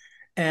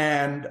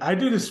 And I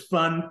do this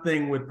fun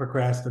thing with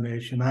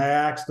procrastination. I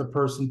ask the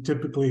person,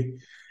 typically,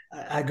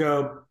 I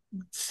go,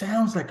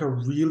 sounds like a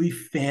really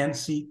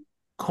fancy,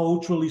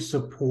 culturally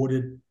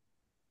supported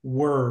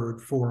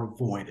word for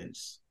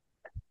avoidance.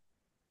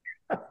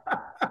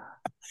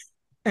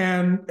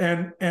 and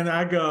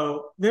I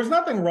go, there's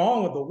nothing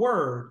wrong with the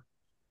word.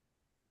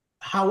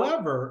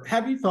 However,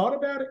 have you thought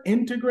about it?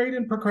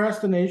 Integrating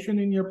procrastination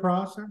in your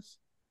process,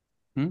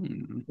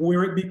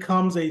 where it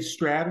becomes a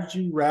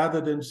strategy rather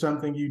than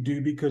something you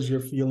do because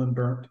you're feeling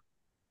burnt.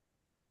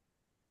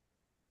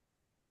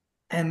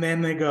 And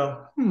then they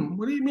go,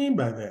 what do you mean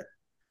by that?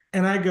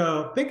 And I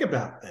go, think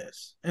about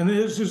this. And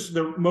this is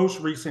the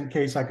most recent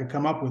case I could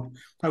come up with.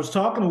 I was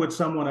talking with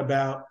someone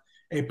about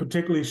a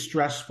particularly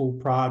stressful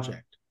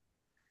project,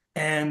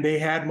 and they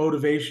had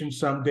motivation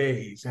some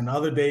days, and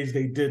other days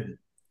they didn't.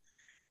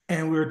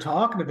 And we were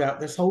talking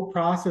about this whole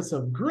process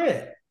of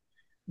grit.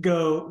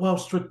 Go, well,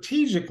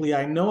 strategically,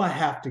 I know I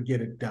have to get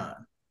it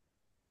done,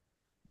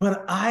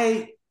 but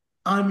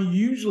I'm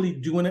usually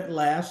doing it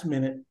last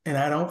minute, and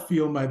I don't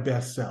feel my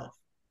best self.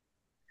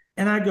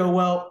 And I go,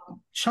 well,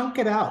 chunk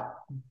it out,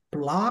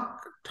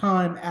 block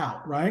time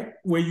out, right?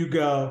 Where you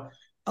go,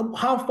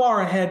 how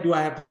far ahead do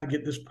I have to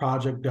get this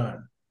project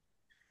done?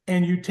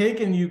 And you take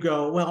and you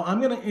go, well,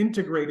 I'm going to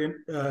integrate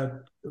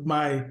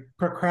my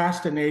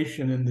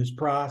procrastination in this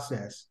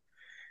process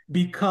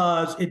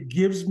because it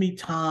gives me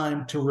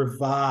time to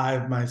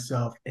revive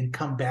myself and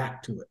come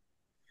back to it.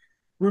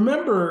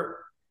 Remember,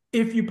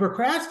 if you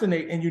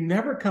procrastinate and you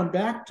never come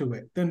back to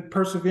it, then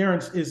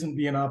perseverance isn't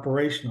being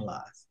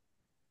operationalized.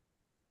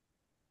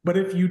 But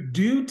if you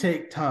do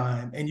take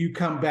time and you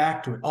come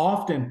back to it,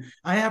 often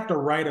I have to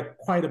write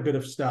quite a bit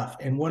of stuff.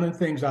 And one of the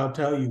things I'll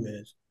tell you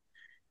is,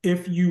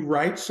 if you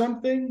write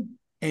something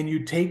and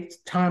you take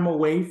time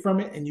away from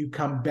it and you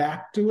come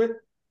back to it,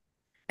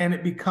 and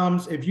it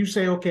becomes, if you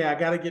say, okay, I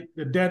got to get,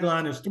 the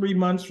deadline is 3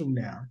 months from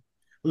now,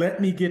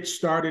 let me get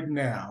started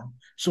now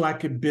so I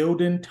could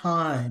build in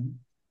time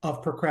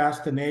of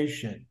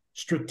procrastination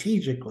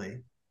strategically,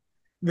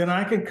 then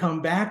I can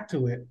come back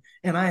to it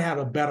and I have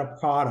a better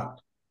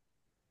product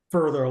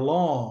further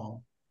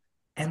along.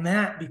 And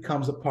that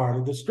becomes a part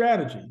of the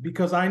strategy,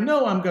 because I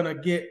know I'm going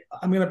to be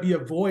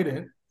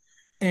avoidant.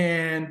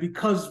 And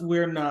because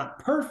we're not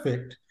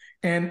perfect,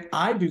 and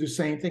I do the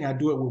same thing, I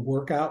do it with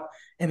workout.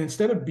 And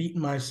instead of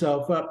beating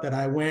myself up that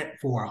I went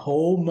for a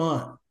whole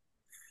month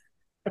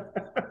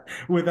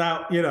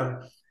without,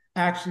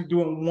 actually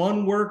doing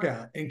one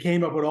workout and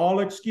came up with all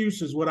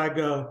excuses, would I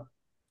go,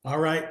 all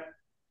right,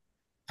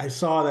 I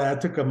saw that I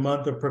took a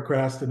month of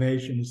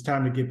procrastination. It's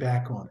time to get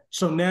back on it.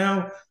 So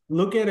now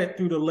look at it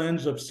through the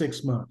lens of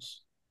 6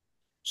 months.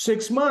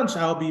 6 months,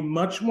 I'll be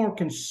much more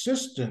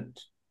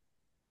consistent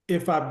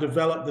if I've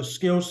developed the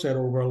skill set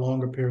over a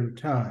longer period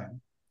of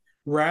time,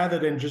 rather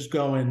than just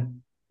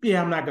going,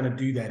 yeah, I'm not going to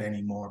do that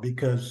anymore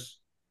because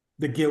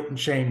the guilt and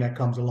shame that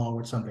comes along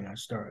with something I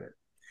started.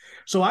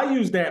 So I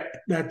use that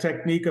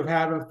technique of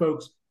having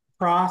folks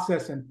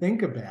process and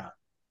think about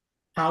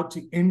how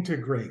to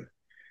integrate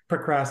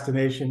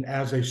procrastination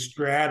as a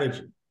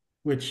strategy,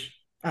 which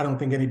I don't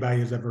think anybody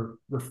has ever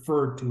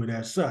referred to it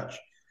as such.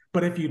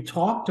 But if you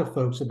talk to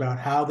folks about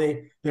how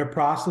their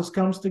process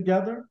comes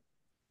together,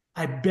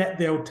 I bet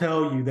they'll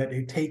tell you that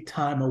they take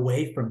time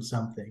away from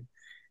something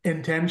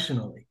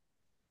intentionally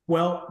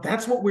Well,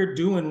 that's what we're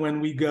doing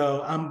when we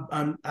go,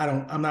 I'm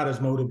not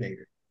as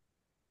motivated.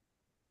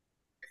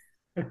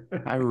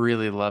 I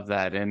really love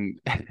that. And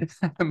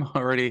I'm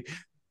already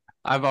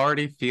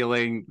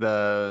feeling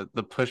the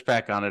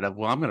pushback on it of,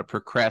 well, I'm going to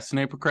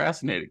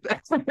procrastinating.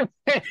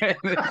 And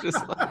it's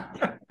just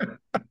like,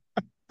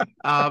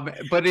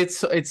 but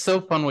it's so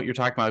fun what you're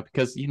talking about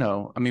because,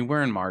 I mean,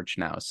 we're in March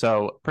now,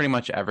 so pretty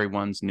much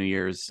everyone's New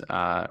Year's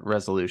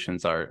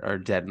resolutions are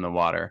dead in the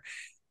water.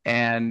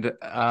 And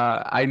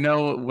I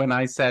know when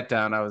I sat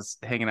down, I was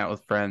hanging out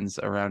with friends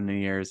around New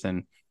Year's,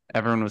 and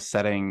everyone was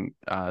setting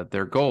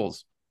their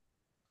goals.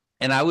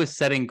 And I was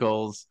setting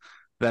goals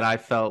that I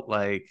felt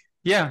like,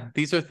 yeah,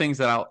 these are things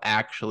that I'll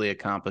actually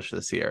accomplish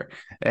this year.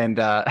 And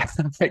I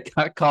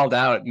got called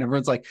out, and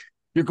everyone's like,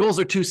 your goals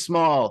are too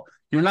small.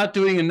 You're not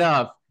doing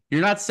enough.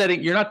 You're not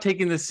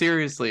taking this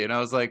seriously. And I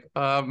was like,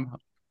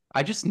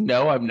 I just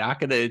know I'm not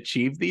going to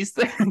achieve these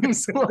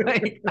things.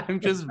 Like, I'm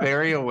just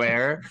very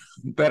aware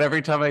that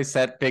every time I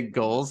set big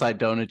goals, I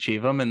don't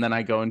achieve them. And then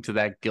I go into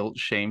that guilt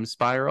shame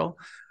spiral.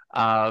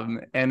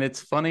 And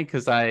it's funny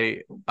because then,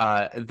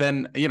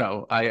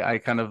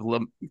 I kind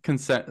of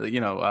consent,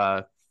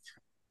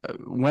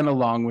 went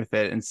along with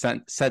it and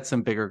set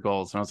some bigger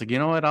goals. And I was like, you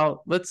know what,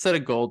 let's set a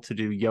goal to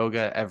do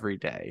yoga every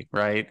day.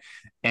 Right.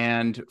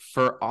 And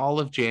for all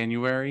of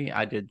January,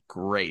 I did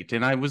great.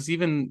 And I was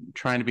even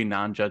trying to be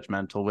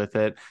non-judgmental with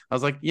it. I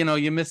was like,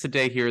 you miss a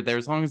day here or there,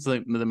 as long as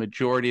the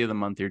majority of the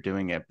month you're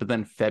doing it. But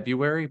then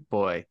February,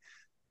 boy,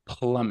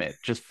 plummet,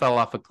 just fell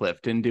off a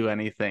cliff, didn't do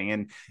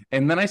anything.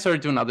 And then I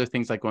started doing other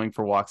things like going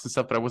for walks and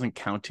stuff, but I wasn't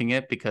counting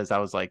it because I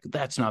was like,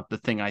 that's not the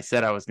thing I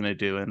said I was going to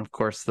do. And of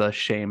course the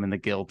shame and the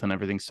guilt and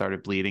everything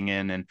started bleeding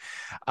in. And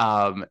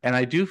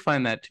I do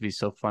find that to be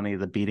so funny,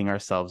 the beating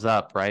ourselves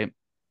up, right?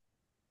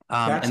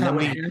 That's And then how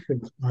it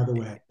happens, by the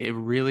way. it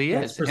really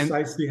That's is.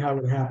 precisely how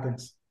it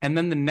happens. And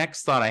then the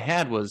next thought I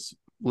had was,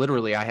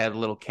 literally, I had a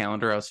little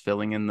calendar. I was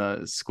filling in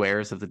the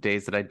squares of the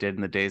days that I did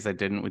and the days I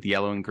didn't with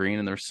yellow and green.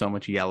 And there's so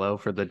much yellow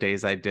for the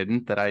days I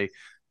didn't that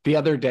the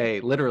other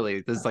day,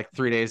 literally, this is like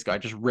 3 days ago, I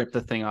just ripped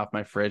the thing off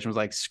my fridge and was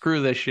like,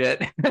 screw this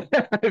shit.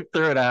 I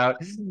threw it out.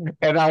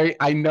 And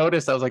I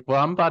noticed, I was like,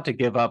 well, I'm about to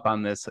give up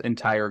on this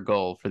entire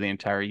goal for the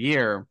entire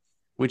year,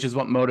 which is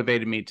what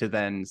motivated me to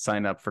then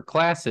sign up for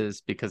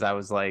classes, because I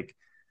was like,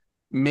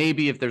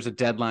 maybe if there's a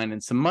deadline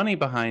and some money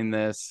behind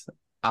this,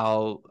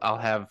 I'll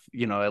have,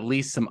 at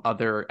least some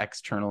other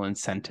external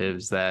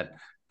incentives that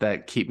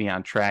keep me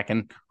on track.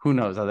 And who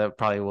knows, that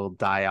probably will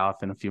die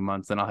off in a few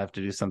months and I'll have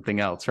to do something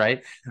else,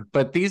 right?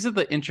 But these are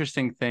the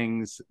interesting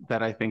things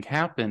that I think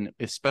happen,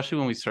 especially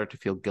when we start to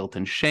feel guilt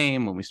and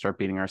shame, when we start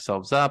beating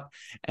ourselves up.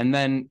 And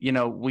then,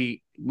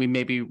 we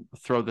maybe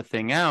throw the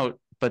thing out,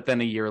 but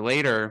then a year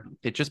later,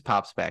 it just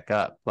pops back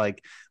up.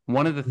 Like,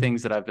 one of the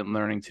things that I've been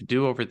learning to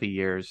do over the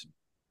years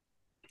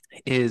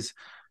is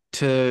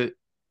to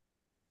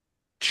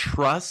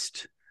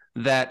trust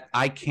that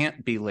I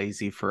can't be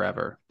lazy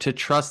forever, to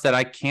trust that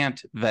I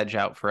can't veg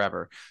out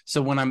forever.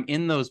 So when I'm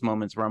in those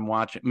moments where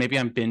maybe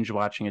I'm binge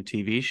watching a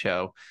TV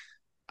show,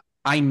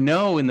 I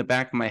know in the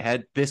back of my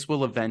head, this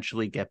will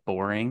eventually get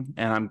boring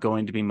and I'm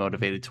going to be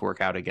motivated to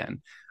work out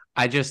again.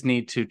 I just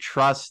need to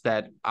trust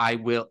that I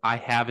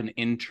have an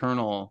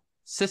internal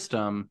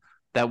system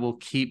that will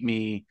keep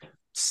me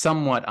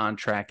somewhat on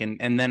track.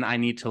 And then I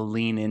need to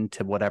lean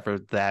into whatever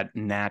that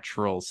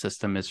natural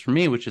system is for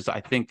me, which is, I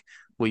think,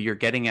 what you're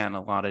getting at in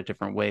a lot of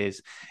different ways.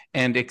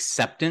 And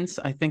acceptance,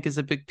 I think, is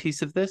a big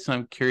piece of this. And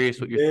I'm curious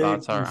what your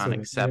thoughts are on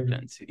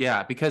acceptance.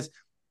 Yeah, because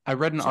I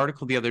read an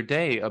article the other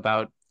day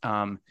about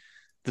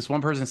this one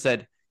person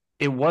said,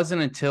 it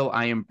wasn't until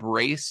I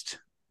embraced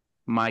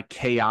my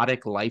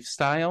chaotic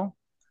lifestyle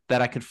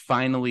that I could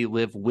finally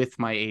live with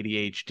my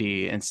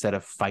ADHD instead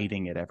of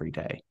fighting it every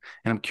day.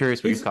 And I'm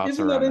curious what your thoughts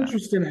are on that. Isn't that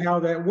interesting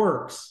how that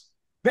works?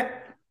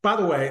 By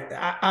the way,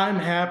 I'm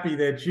happy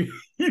that you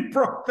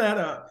brought that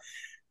up.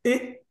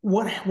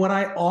 What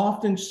I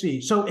often see,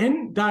 so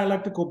in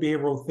dialectical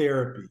behavioral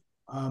therapy,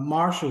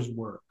 Marsha's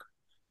work,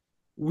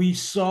 we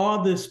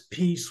saw this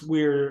piece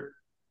where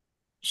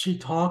she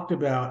talked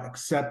about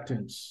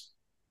acceptance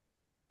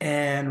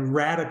and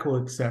radical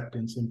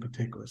acceptance in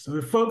particular. So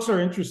if folks are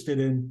interested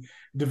in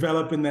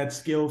developing that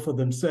skill for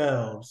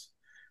themselves,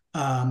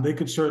 they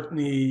could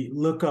certainly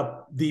look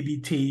up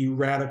DBT,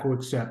 radical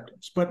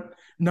acceptance. But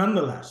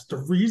nonetheless, the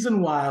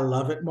reason why I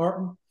love it,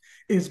 Martin,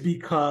 is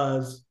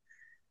because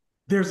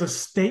there's a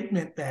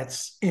statement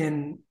that's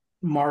in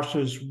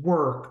Marsha's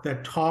work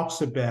that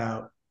talks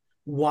about,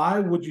 why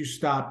would you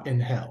stop in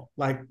hell?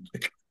 Like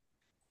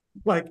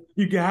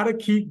you got to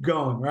keep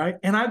going, right?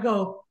 And I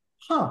go,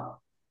 huh.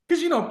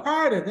 Because,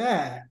 prior to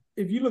that,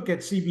 if you look at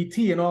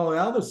CBT and all the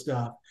other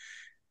stuff,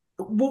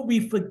 what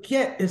we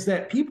forget is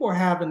that people are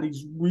having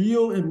these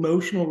real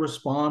emotional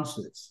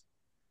responses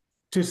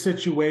to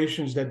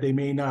situations that they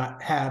may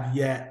not have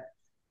yet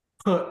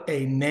put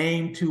a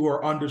name to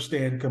or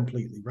understand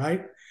completely,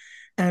 right?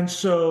 And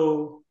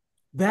so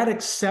that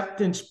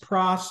acceptance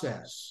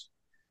process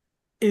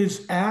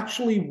is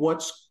actually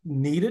what's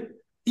needed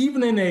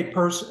even in a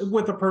person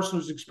with a person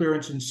who's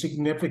experiencing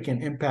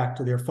significant impact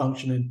to their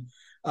functioning,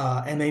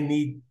 and they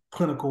need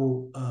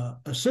clinical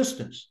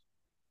assistance.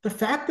 The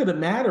fact of the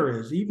matter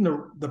is,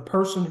 even the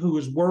person who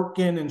is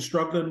working and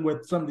struggling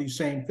with some of these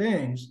same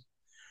things,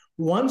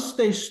 once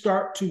they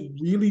start to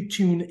really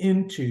tune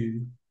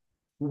into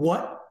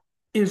what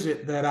is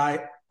it that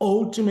I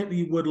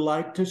ultimately would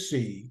like to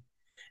see,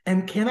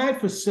 and can I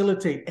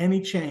facilitate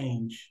any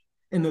change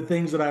in the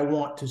things that I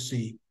want to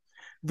see,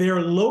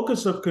 their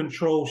locus of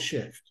control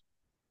shift.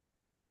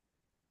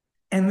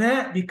 And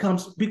that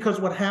becomes, because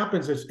what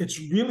happens is it's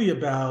really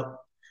about,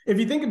 if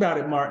you think about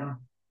it, Martin,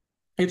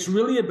 it's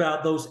really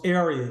about those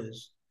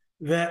areas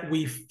that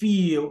we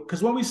feel,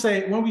 because when we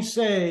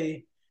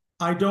say,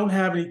 I don't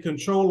have any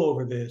control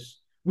over this,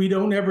 we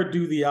don't ever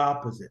do the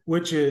opposite,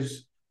 which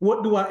is,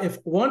 what do I, if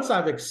once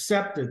I've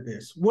accepted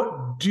this,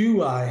 what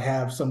do I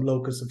have some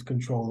locus of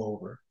control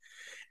over?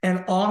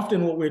 And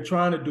often what we're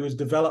trying to do is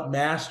develop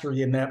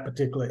mastery in that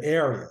particular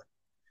area,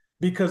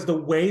 because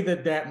the way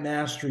that that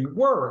mastery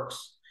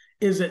works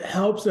is it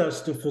helps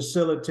us to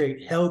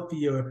facilitate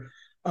healthier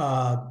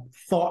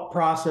thought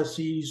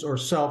processes or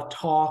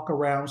self-talk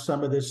around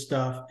some of this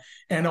stuff,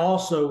 and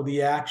also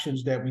the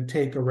actions that we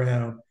take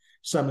around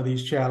some of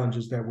these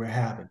challenges that we're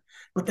having.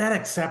 But that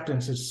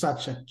acceptance is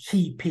such a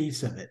key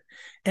piece of it.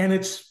 And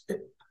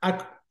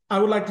I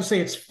would like to say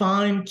it's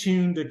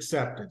fine-tuned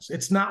acceptance.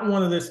 It's not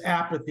one of this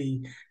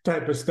apathy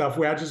type of stuff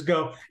where I just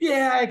go,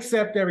 yeah, I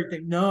accept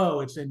everything. No,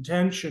 it's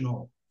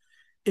intentional.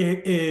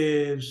 It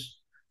is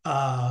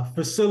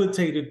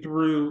facilitated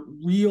through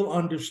real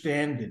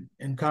understanding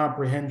and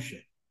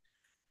comprehension.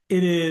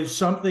 It is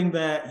something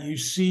that you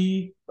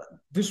see.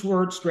 This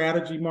word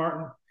strategy,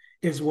 Martin,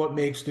 is what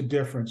makes the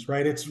difference,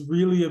 right? It's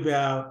really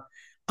about,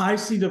 I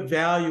see the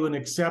value in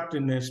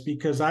accepting this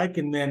because I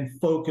can then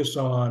focus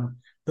on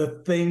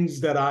the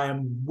things that I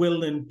am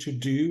willing to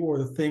do, or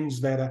the things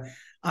that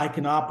I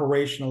can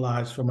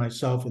operationalize for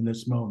myself in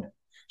this moment.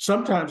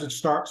 Sometimes it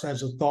starts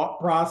as a thought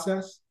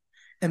process,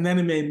 and then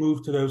it may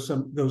move to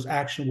those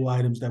actionable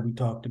items that we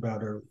talked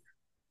about earlier.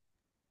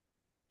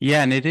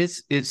 Yeah,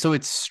 and so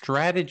it's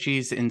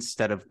strategies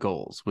instead of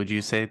goals. Would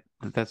you say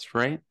that that's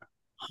right?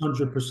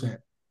 100%.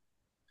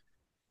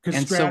 Because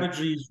And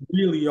strategies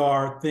really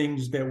are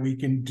things that we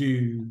can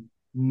do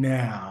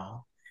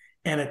now.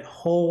 And it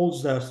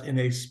holds us in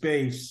a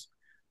space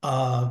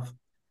of,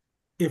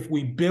 if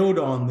we build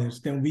on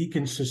this, then we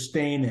can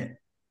sustain it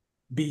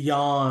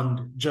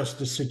beyond just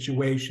the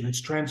situation.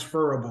 It's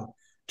transferable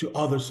to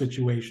other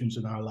situations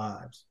in our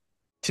lives.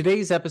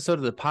 Today's episode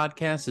of the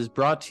podcast is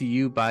brought to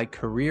you by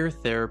Career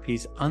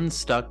Therapy's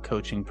Unstuck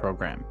Coaching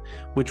Program,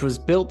 which was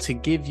built to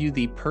give you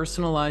the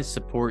personalized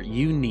support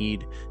you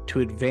need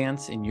to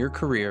advance in your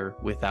career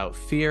without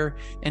fear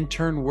and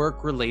turn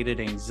work-related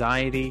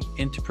anxiety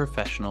into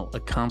professional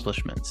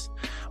accomplishments.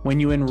 When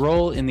you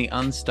enroll in the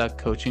Unstuck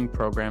Coaching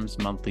Program's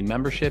monthly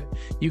membership,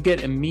 you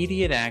get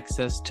immediate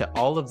access to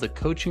all of the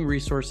coaching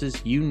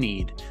resources you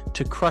need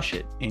to crush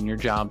it in your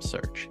job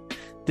search.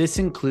 This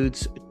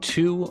includes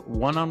 2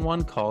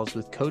 one-on-one calls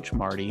with Coach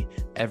Marty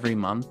every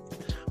month,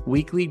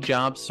 weekly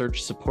job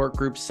search support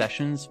group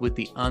sessions with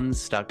the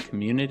Unstuck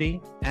community,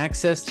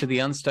 access to the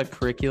Unstuck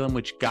curriculum,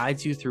 which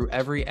guides you through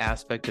every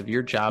aspect of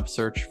your job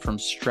search from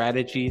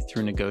strategy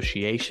through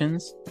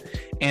negotiations,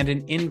 and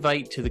an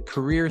invite to the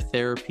Career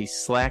Therapy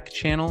Slack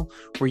channel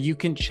where you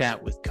can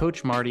chat with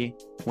Coach Marty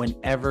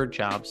whenever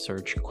job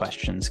search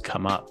questions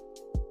come up.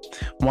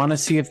 Want to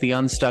see if the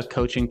Unstuck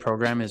Coaching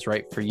Program is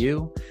right for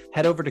you?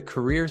 Head over to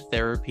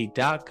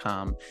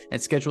careertherapy.com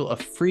and schedule a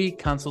free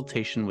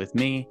consultation with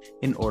me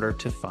in order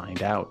to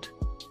find out.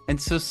 And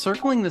so,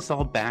 circling this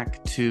all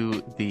back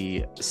to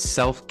the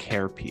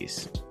self-care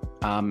piece,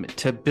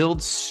 to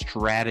build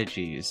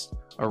strategies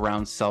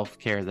around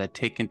self-care that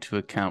take into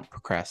account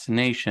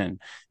procrastination,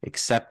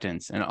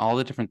 acceptance, and all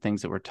the different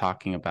things that we're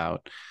talking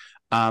about,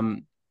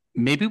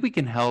 maybe we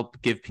can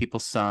help give people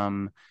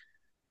some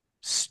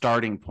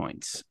starting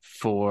points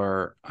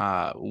for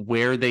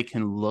where they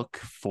can look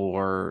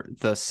for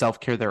the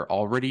self-care they're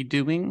already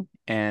doing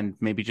and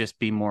maybe just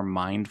be more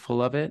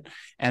mindful of it,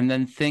 and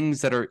then things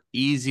that are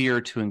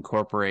easier to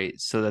incorporate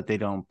so that they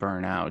don't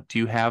burn out. Do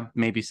you have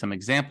maybe some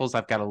examples?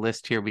 I've got a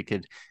list here. We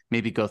could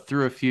maybe go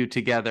through a few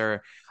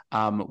together.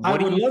 I would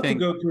love to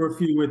go through a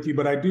few with you,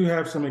 but I do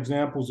have some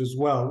examples as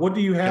well. What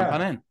do you have? Jump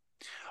on in.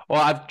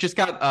 Well, I've just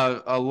got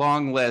a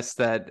long list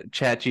that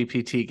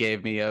ChatGPT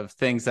gave me of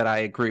things that I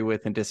agree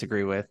with and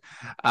disagree with.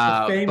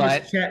 The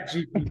famous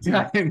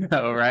ChatGPT. I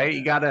know, right?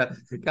 You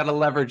gotta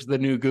leverage the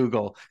new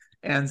Google.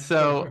 And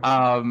so,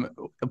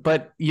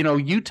 but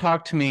you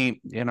talked to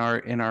me in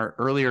our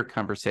earlier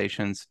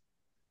conversations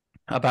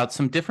about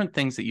some different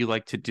things that you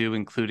like to do,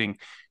 including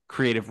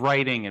creative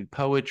writing and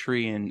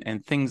poetry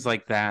and things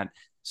like that.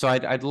 So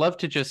I'd love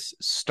to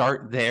just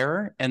start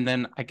there, and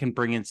then I can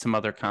bring in some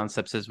other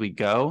concepts as we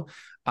go.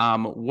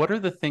 What are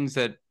the things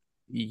that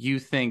you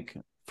think,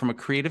 from a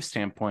creative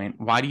standpoint,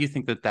 why do you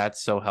think that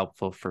that's so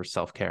helpful for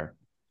self-care?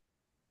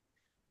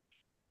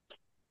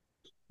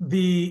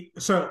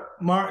 So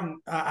Martin,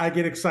 I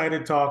get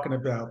excited talking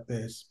about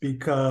this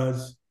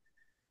because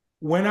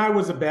when I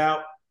was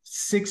about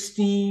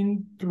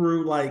 16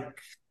 through like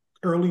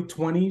early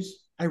 20s,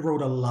 I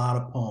wrote a lot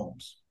of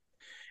poems.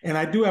 And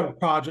I do have a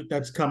project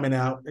that's coming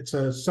out. It's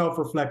a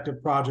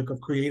self-reflective project of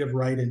creative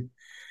writing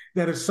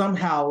that has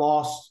somehow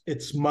lost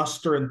its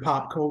muster in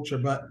pop culture.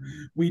 But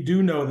we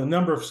do know the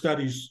number of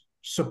studies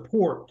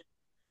support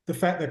the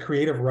fact that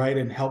creative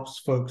writing helps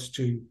folks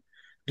to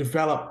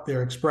develop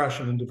their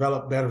expression and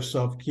develop better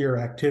self-care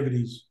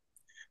activities.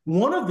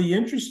 One of the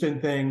interesting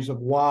things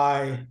about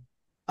why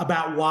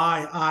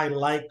I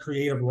like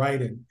creative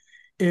writing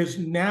is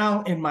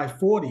now in my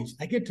 40s,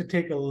 I get to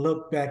take a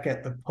look back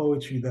at the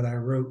poetry that I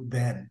wrote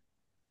then.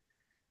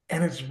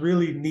 And it's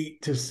really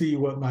neat to see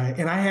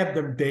and I had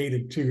them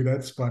dated too.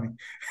 That's funny.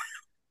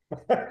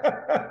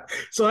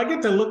 So I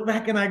get to look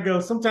back and I go,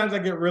 sometimes I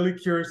get really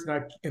curious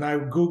and I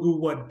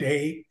Google what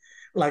day,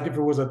 like if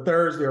it was a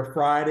Thursday or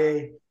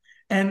Friday.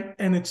 And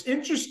it's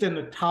interesting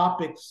the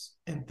topics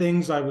and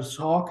things I was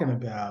talking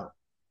about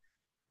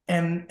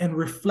and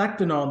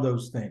reflecting on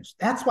those things.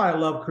 That's why I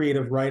love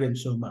creative writing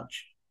so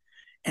much.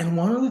 And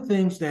one of the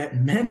things that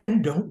men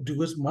don't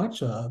do as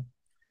much of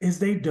is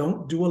they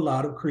don't do a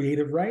lot of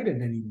creative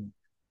writing anymore.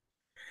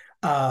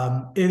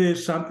 It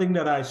is something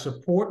that I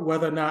support,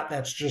 whether or not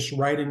that's just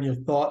writing your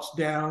thoughts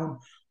down,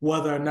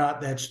 whether or not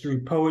that's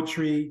through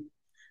poetry.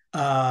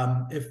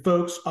 If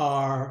folks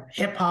are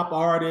hip hop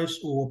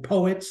artists or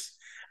poets,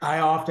 I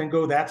often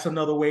go, that's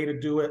another way to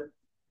do it.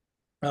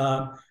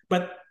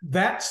 But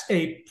that's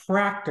a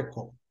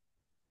practical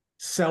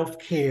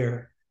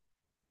self-care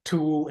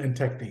tool and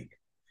technique.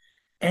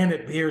 And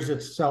it bears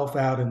itself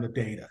out in the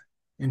data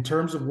in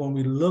terms of when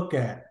we look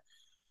at,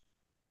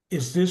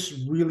 is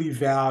this really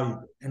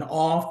valuable? And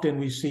often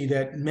we see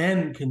that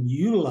men can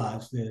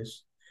utilize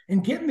this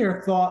and getting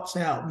their thoughts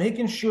out,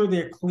 making sure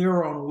they're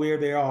clear on where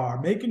they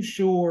are, making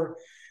sure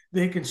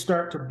they can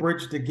start to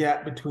bridge the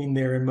gap between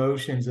their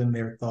emotions and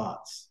their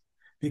thoughts,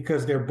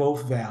 because they're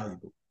both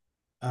valuable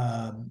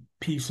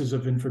pieces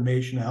of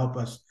information to help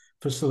us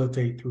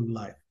facilitate through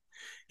life.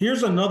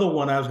 Here's another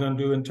one I was going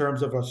to do in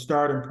terms of a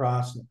starting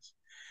process.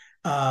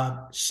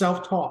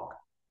 Self-talk.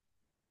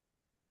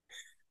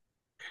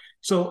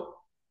 So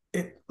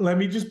let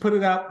me just put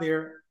it out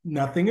there.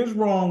 Nothing is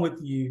wrong with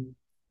you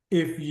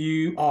if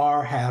you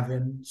are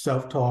having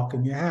self-talk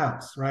in your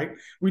house, right?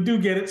 We do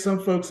get it.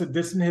 Some folks are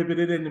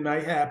disinhibited, and it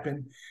might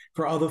happen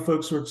for other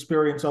folks who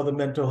experience other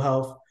mental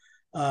health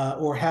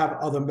or have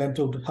other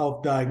mental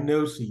health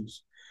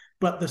diagnoses.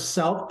 But the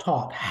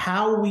self-talk,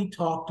 how we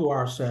talk to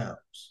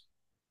ourselves,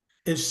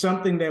 is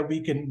something that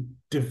we can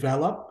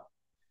develop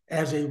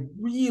as a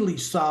really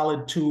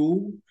solid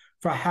tool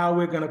for how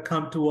we're going to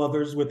come to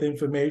others with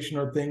information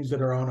or things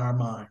that are on our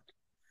mind.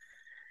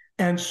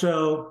 And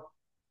so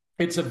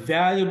it's a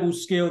valuable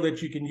skill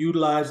that you can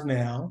utilize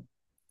now,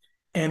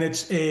 and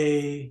it's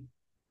an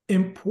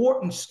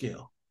important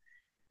skill.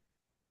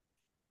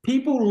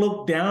 People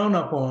look down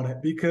upon it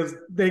because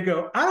they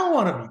go, I don't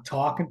want to be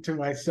talking to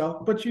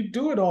myself, but you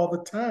do it all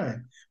the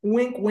time.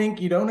 Wink,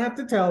 wink, you don't have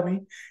to tell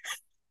me.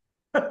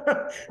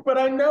 But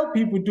I know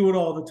people do it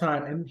all the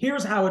time. And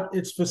here's how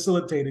it's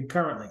facilitated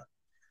currently.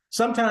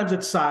 Sometimes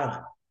it's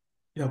silent.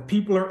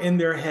 People are in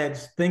their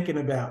heads thinking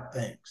about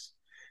things.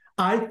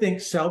 I think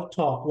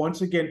self-talk,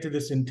 once again, to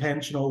this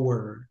intentional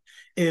word,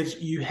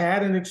 is you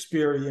had an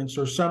experience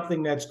or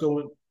something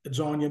it's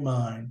on your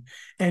mind,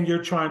 and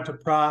you're trying to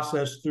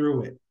process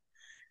through it.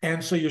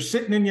 And so you're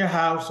sitting in your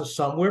house or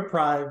somewhere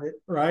private,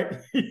 right?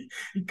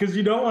 Because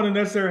you don't want to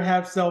necessarily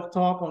have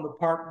self-talk on the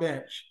park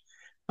bench.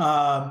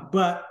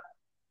 But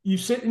you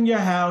sit in your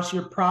house,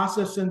 you're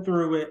processing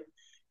through it,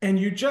 and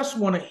you just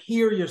want to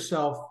hear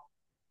yourself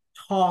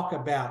talk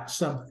about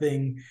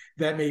something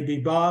that may be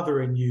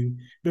bothering you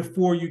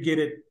before you get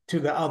it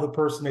to the other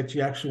person that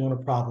you actually want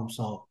to problem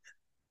solve.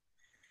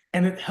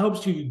 And it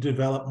helps you to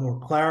develop more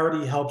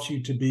clarity, helps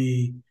you to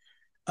be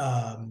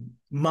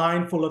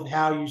mindful of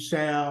how you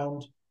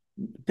sound.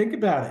 Think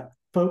about it.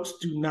 Folks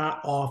do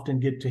not often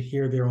get to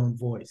hear their own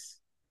voice.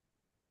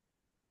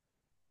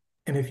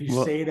 And if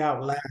you say it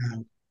out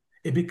loud,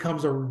 it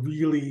becomes a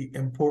really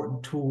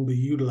important tool to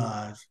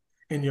utilize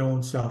in your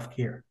own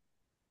self-care.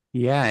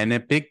 Yeah, and a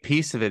big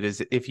piece of it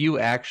is if you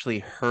actually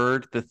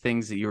heard the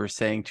things that you were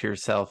saying to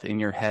yourself in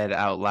your head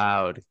out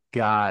loud,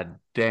 God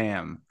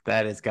damn,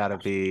 it is going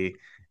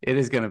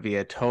to be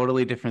a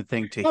totally different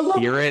thing to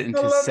hear it and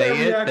to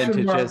say it than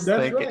to just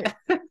think it.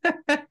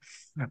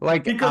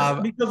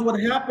 Because what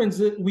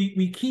happens is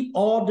we keep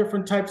all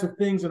different types of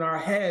things in our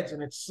heads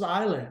and it's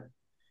silent.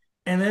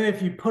 And then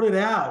if you put it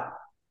out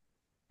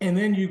and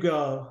then you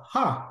go,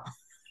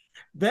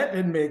 that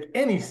didn't make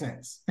any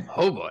sense.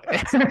 Oh boy.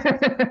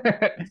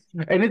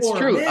 And it's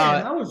true. Man,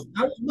 I was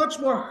much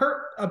more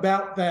hurt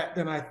about that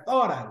than I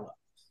thought I was.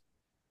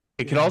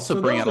 It could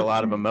also bring out a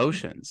lot of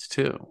emotions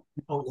too.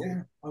 Oh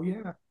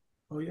yeah.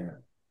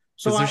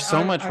 So there's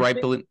so much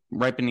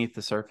right beneath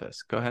the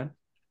surface. Go ahead.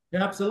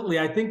 Absolutely.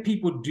 I think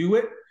people do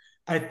it.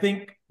 I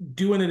think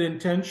doing it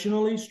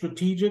intentionally,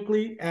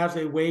 strategically, as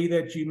a way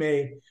that you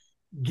may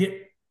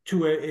get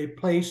to a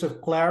place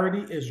of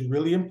clarity is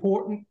really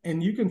important.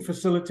 And you can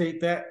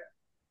facilitate that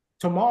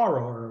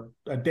tomorrow or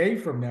a day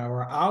from now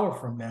or an hour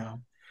from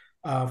now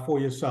for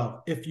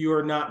yourself if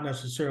you're not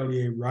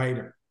necessarily a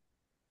writer.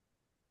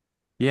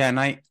 Yeah,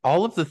 and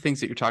all of the things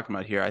that you're talking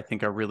about here, I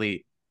think are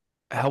really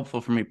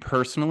helpful for me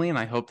personally, and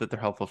I hope that they're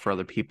helpful for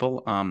other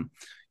people.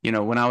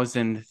 When I was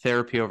in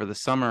therapy over the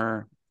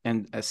summer,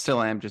 and I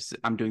still am,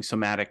 I'm doing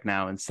somatic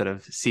now instead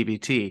of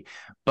CBT.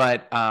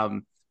 But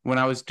when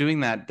I was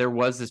doing that, there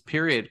was this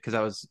period because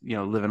I was,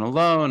 living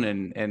alone,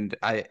 and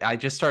I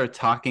just started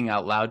talking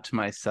out loud to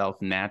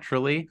myself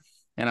naturally.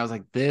 And I was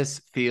like,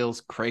 this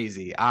feels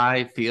crazy.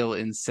 I feel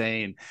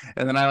insane.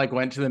 And then I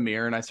went to the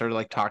mirror and I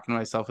started talking to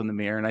myself in the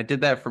mirror. And I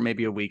did that for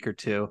maybe a week or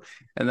two.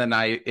 And then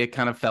it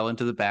kind of fell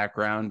into the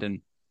background. And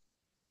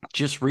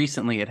just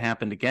recently it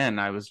happened again.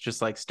 I was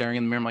just staring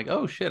in the mirror. I'm like,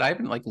 oh shit, I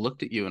haven't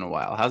looked at you in a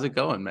while. How's it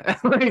going, man?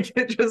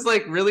 It's just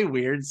really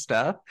weird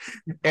stuff.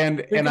 And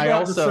Think I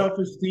about the also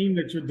self-esteem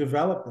that you're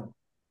developing.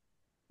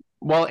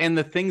 well, and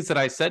the things that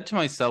I said to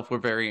myself were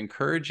very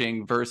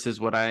encouraging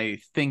versus what I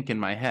think in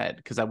my head,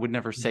 because I would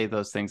never say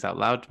those things out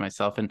loud to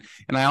myself. And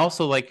I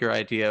also like your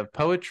idea of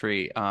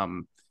poetry.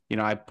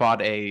 I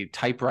bought a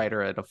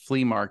typewriter at a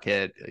flea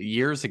market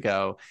years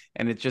ago,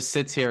 and it just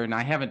sits here, and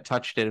I haven't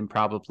touched it in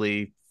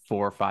probably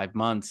 4 or 5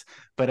 months.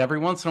 But every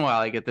once in a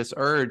while, I get this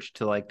urge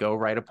to go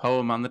write a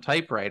poem on the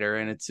typewriter,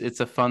 and it's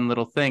a fun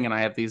little thing. And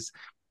I have these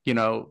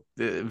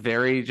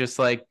very just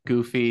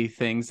goofy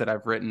things that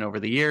I've written over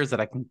the years that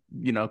I can,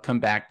 come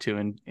back to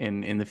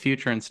in the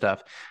future and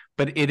stuff.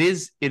 But it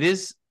is,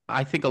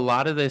 I think a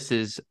lot of this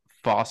is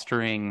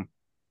fostering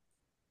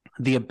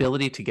the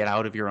ability to get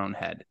out of your own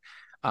head.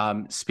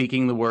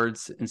 Speaking the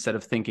words instead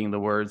of thinking the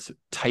words,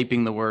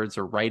 typing the words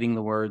or writing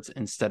the words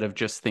instead of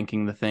just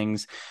thinking the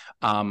things.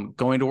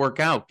 Going to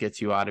work out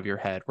gets you out of your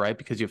head, right?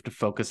 Because you have to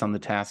focus on the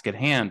task at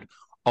hand.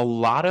 A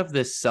lot of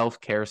this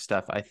self-care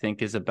stuff, I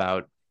think, is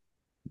about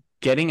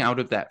getting out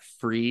of that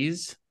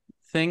freeze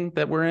thing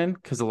that we're in,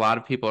 because a lot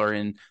of people are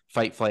in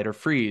fight, flight, or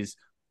freeze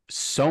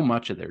so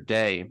much of their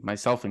day,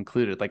 myself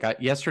included.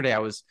 Yesterday I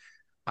was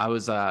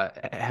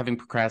having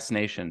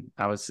procrastination.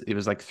 It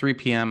was 3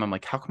 p.m. I'm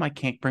like, how come I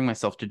can't bring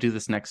myself to do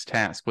this next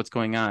task? What's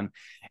going on?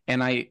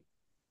 And I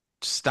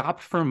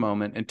stopped for a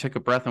moment and took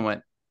a breath and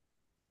went,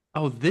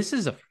 oh, this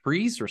is a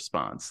freeze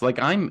response.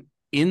 I'm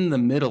in the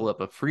middle of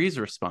a freeze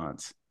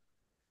response.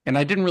 And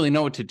I didn't really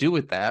know what to do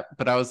with that,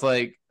 but I was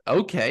like,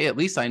 okay, at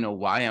least I know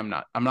why. I'm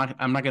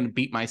not going to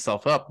beat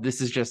myself up. This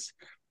is just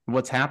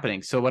what's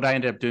happening. So what I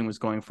ended up doing was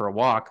going for a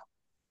walk,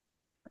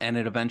 and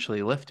it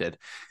eventually lifted.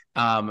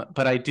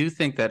 But I do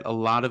think that a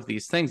lot of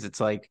these things, it's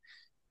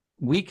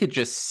we could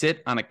just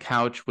sit on a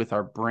couch with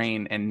our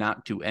brain and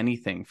not do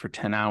anything for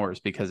 10 hours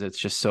because it's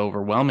just so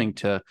overwhelming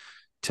to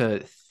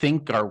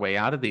think our way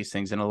out of these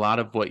things. And a lot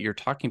of what you're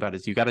talking about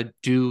is you got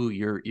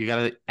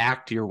to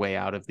act your way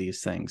out of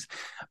these things.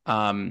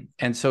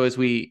 And so as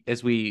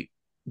we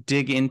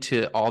dig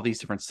into all these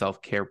different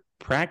self-care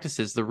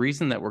practices, the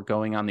reason that we're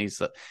going on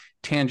these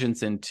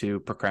tangents into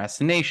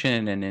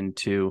procrastination and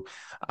into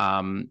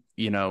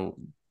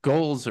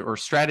goals or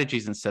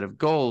strategies instead of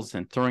goals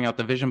and throwing out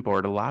the vision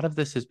board, a lot of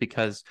this is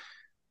because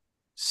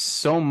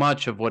so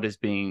much of what is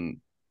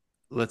being,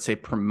 let's say,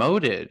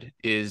 promoted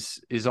is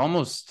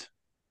almost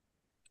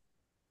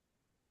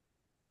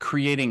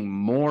creating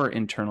more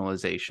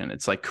internalization.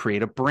 It's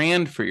create a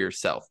brand for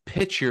yourself,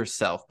 pitch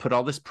yourself, put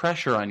all this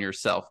pressure on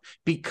yourself,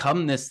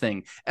 become this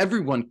thing.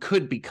 Everyone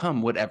could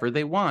become whatever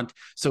they want.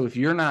 So if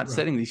you're not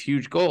setting these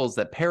huge goals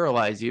that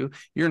paralyze you,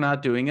 you're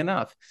not doing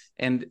enough.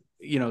 And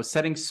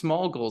setting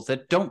small goals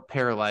that don't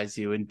paralyze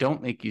you and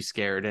don't make you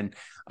scared. And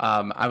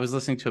I was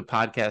listening to a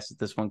podcast with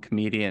this one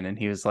comedian, and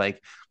he was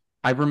like,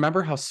 I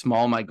remember how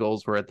small my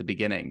goals were at the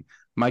beginning.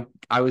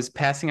 I was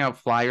passing out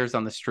flyers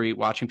on the street,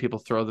 watching people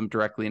throw them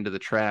directly into the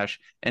trash.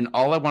 And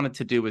all I wanted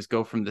to do was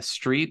go from the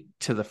street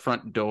to the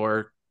front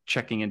door,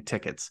 checking in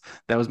tickets.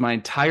 That was my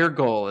entire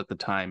goal at the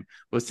time,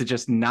 was to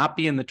just not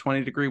be in the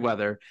 20-degree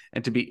weather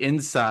and to be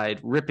inside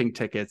ripping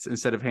tickets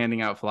instead of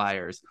handing out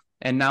flyers.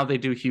 And now they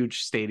do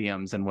huge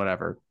stadiums and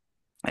whatever.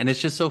 And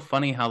it's just so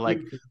funny how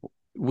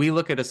we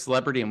look at a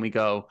celebrity and we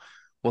go,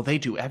 well, they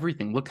do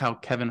everything. Look how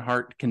Kevin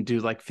Hart can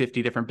do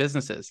 50 different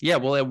businesses. Yeah,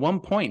 well, at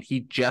one point he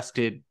just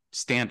did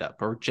stand-up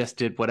or just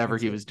did whatever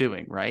he was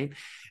doing, right?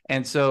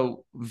 And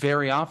so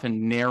very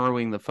often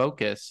narrowing the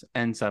focus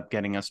ends up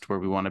getting us to where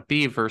we want to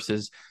be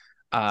versus,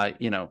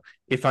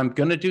 if I'm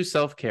going to do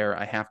self-care,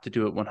 I have to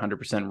do it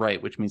 100% right,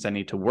 which means I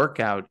need to work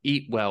out,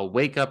 eat well,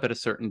 wake up at a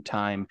certain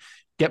time,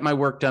 get my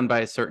work done by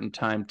a certain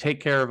time, take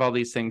care of all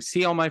these things,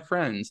 see all my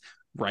friends,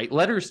 write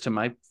letters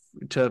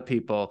to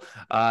people,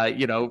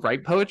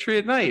 write poetry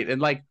at night.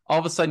 And all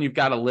of a sudden you've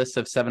got a list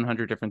of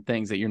 700 different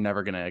things that you're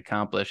never going to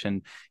accomplish.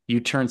 And you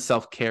turn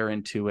self-care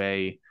into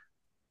a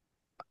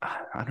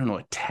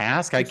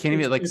task. I can't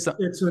even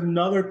it's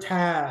another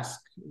task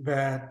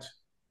that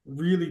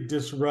really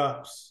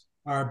disrupts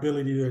our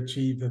ability to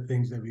achieve the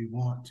things that we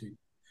want to.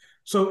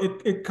 So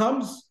it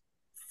comes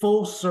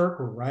full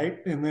circle, right,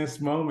 in this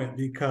moment,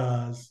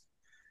 because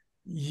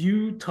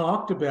you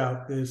talked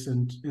about this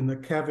in the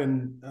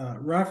Kevin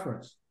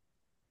reference,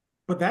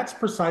 but that's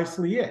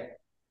precisely it.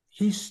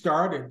 He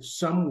started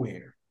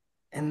somewhere,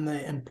 and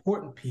the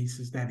important piece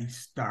is that he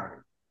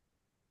started.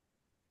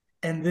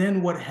 And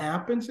then what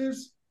happens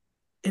is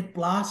it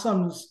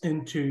blossoms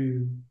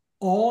into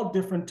all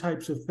different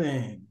types of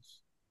things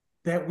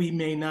that we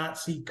may not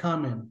see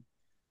coming,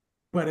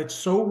 but it's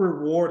so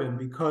rewarding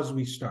because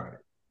we started.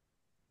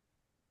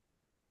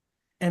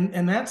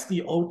 And that's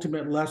the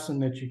ultimate lesson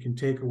that you can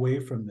take away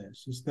from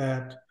this, is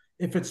that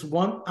if it's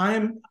one,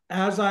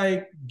 as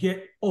I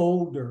get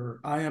older,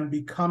 I am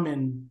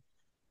becoming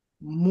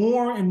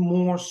more and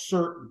more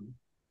certain,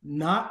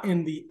 not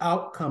in the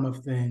outcome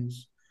of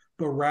things,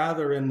 but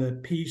rather in the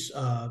piece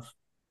of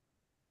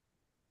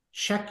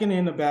checking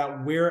in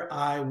about where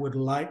I would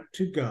like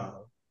to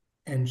go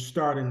and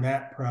starting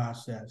that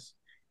process,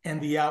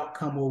 and the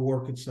outcome will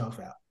work itself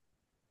out.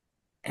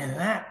 And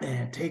that,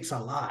 man, takes a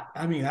lot.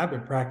 I mean, I've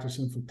been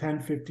practicing for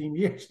 10, 15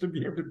 years to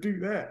be able to do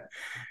that.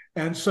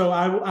 And so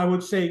I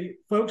would say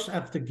folks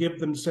have to give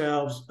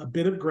themselves a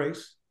bit of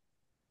grace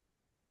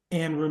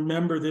and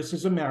remember this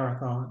is a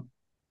marathon,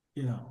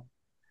 you know.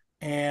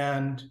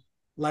 And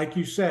like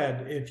you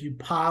said, if you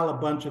pile a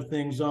bunch of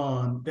things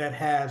on, that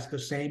has the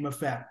same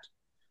effect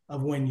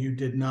of when you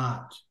did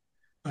not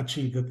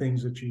achieve the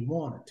things that you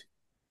wanted.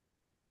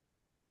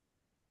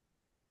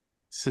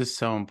 This is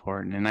so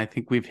important. And I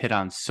think we've hit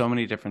on so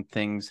many different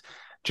things.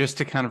 Just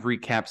to kind of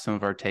recap some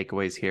of our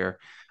takeaways here,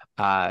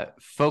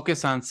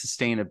 focus on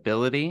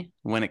sustainability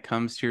when it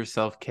comes to your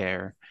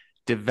self-care,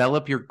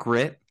 develop your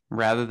grit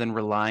rather than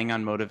relying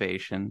on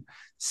motivation,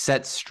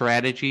 set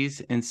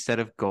strategies instead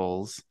of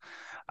goals.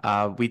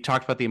 We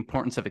talked about the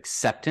importance of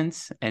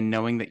acceptance and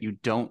knowing that you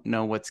don't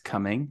know what's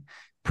coming.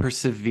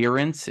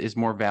 Perseverance is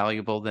more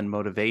valuable than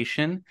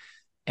motivation.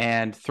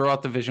 And throw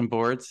out the vision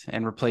boards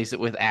and replace it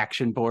with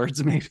action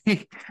boards,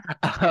 maybe.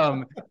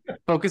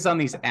 Focus on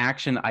these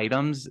action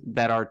items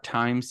that are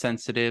time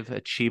sensitive,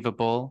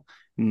 achievable,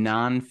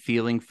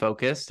 non-feeling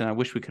focused. And I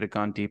wish we could have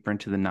gone deeper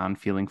into the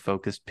non-feeling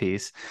focused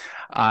piece.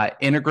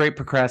 Integrate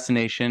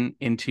procrastination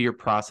into your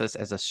process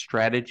as a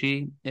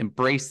strategy.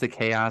 Embrace the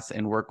chaos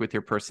and work with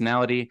your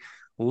personality.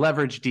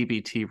 Leverage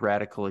DBT,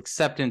 radical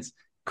acceptance,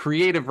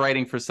 creative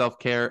writing for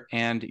self-care,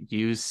 and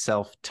use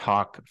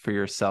self-talk for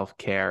your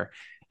self-care.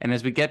 And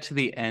as we get to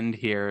the end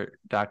here,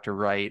 Dr.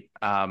 Wright,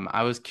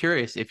 I was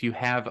curious if you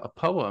have a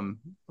poem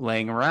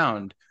laying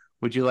around.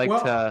 Would you like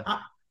to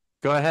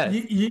go ahead?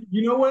 You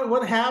know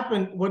what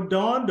happened, what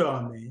dawned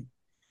on me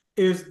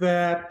is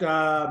that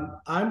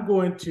I'm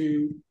going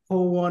to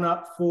pull one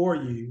up for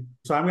you.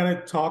 So I'm going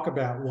to talk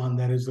about one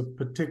that is of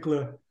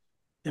particular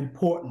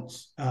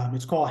importance.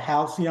 It's called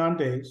Halcyon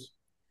Days.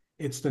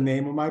 It's the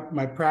name of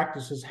my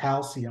practice is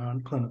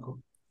Halcyon Clinical.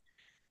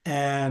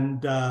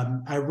 And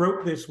I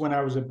wrote this when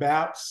I was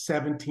about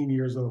 17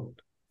 years old.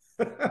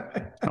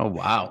 Oh,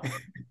 wow.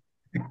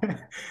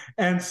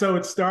 And so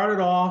it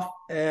started off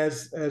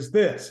as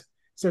this. It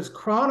says,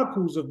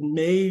 chronicles of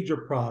major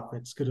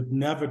prophets could have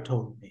never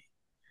told me.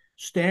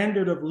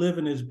 Standard of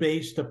living is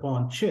based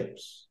upon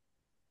chips.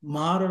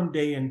 Modern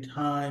day and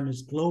time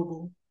is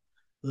global,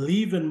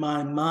 leaving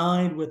my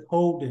mind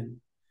withholding,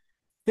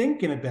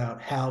 thinking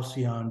about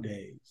halcyon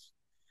days.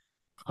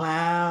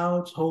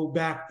 Clouds hold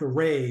back the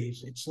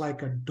rays. It's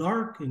like a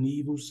dark and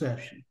evil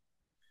session,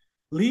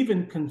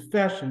 leaving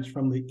confessions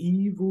from the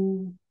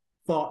evil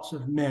thoughts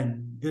of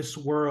men. This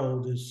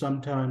world is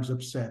sometimes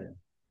upsetting.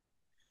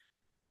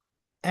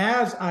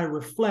 As I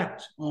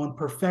reflect on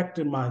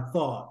perfecting my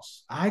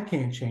thoughts, I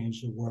can't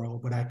change the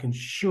world, but I can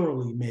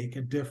surely make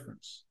a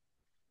difference.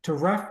 To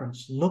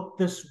reference, look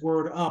this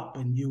word up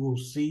and you will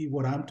see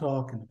what I'm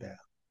talking about.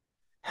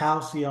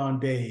 Halcyon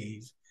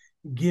days,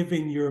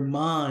 giving your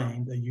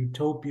mind a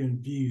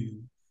utopian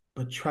view,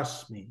 but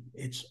trust me,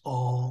 it's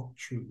all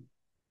true.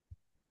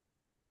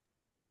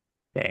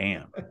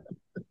 Damn.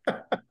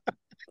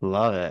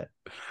 Love it.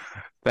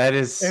 That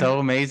is so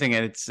amazing.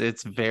 And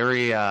it's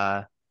very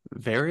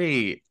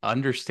very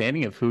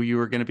understanding of who you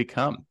were going to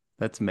become.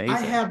 That's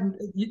amazing.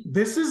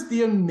 This is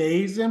the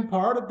amazing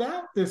part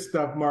about this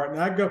stuff, Martin.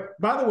 I go,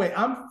 by the way,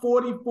 I'm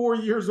 44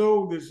 years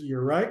old this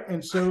year, right?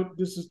 And so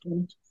this is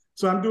 20,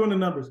 so I'm doing the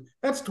numbers.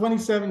 That's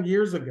 27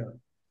 years ago.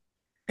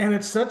 And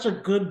it's such a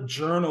good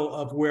journal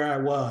of where I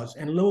was.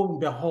 And lo and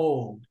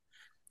behold,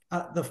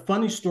 the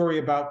funny story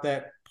about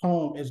that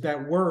poem is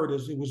that word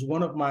is, it was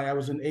I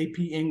was in AP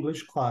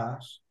English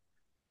class,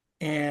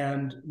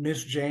 and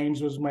Miss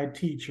James was my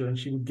teacher, and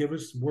she would give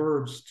us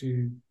words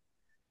to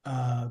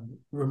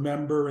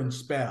remember and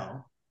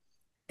spell.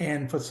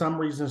 And for some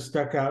reason, it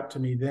stuck out to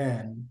me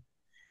then.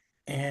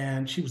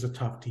 And she was a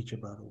tough teacher,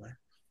 by the way.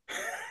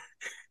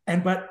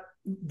 But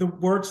the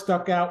word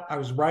stuck out. I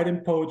was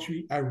writing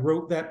poetry. I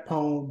wrote that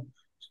poem,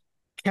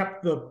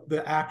 kept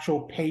the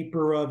actual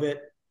paper of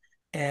it,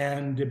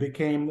 and it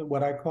became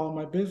what I call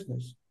my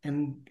business.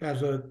 And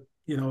as a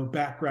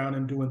background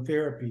in doing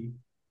therapy,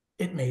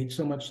 it made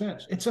so much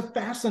sense. It's a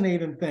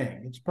fascinating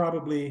thing. It's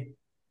probably,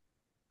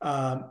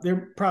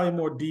 They're probably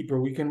more deeper.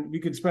 We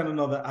could spend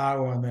another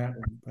hour on that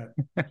one,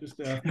 but just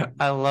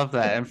I love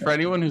that. And for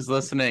anyone who's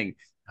listening,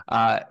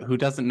 who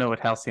doesn't know what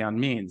halcyon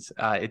means,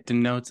 it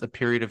denotes a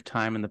period of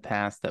time in the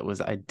past that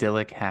was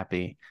idyllic,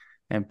 happy,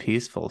 and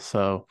peaceful.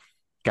 So,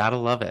 gotta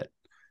love it.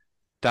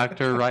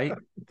 Dr. Wright,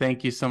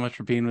 thank you so much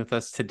for being with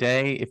us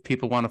today. If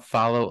people want to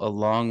follow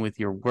along with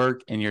your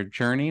work and your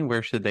journey,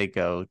 where should they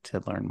go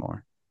to learn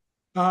more?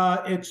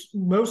 It's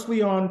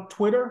mostly on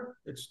Twitter.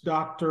 It's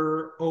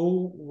Dr.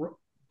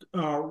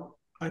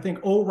 I think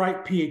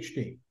Wright,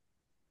 PhD.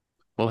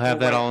 We'll have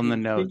that all in the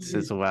notes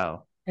as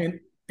well. And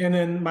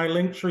then my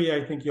link tree,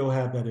 I think you'll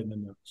have that in the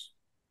notes.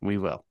 We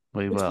will.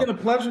 It's been a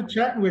pleasure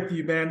chatting with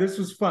you, man. This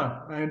was fun.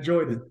 I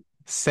enjoyed it.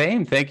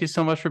 Same. Thank you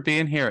so much for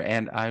being here,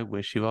 and I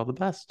wish you all the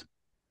best.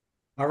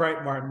 All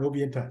right, Martin. We'll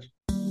be in touch.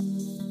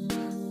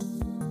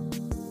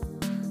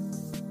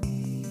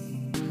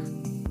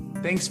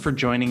 Thanks for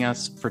joining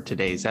us for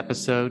today's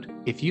episode.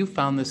 If you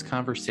found this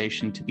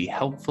conversation to be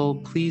helpful,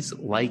 please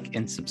like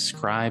and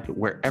subscribe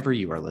wherever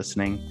you are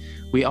listening.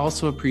 We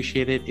also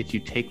appreciate it if you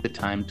take the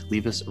time to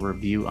leave us a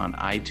review on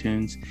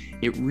iTunes.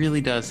 It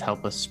really does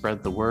help us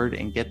spread the word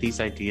and get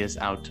these ideas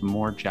out to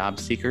more job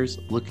seekers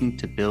looking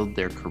to build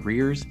their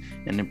careers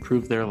and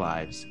improve their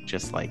lives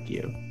just like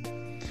you.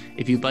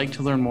 If you'd like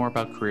to learn more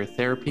about career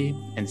therapy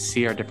and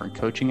see our different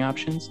coaching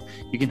options,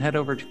 you can head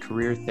over to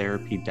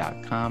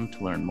careertherapy.com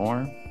to learn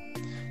more.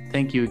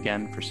 Thank you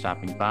again for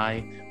stopping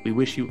by. We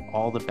wish you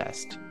all the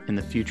best in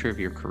the future of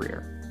your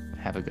career.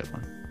 Have a good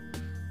one.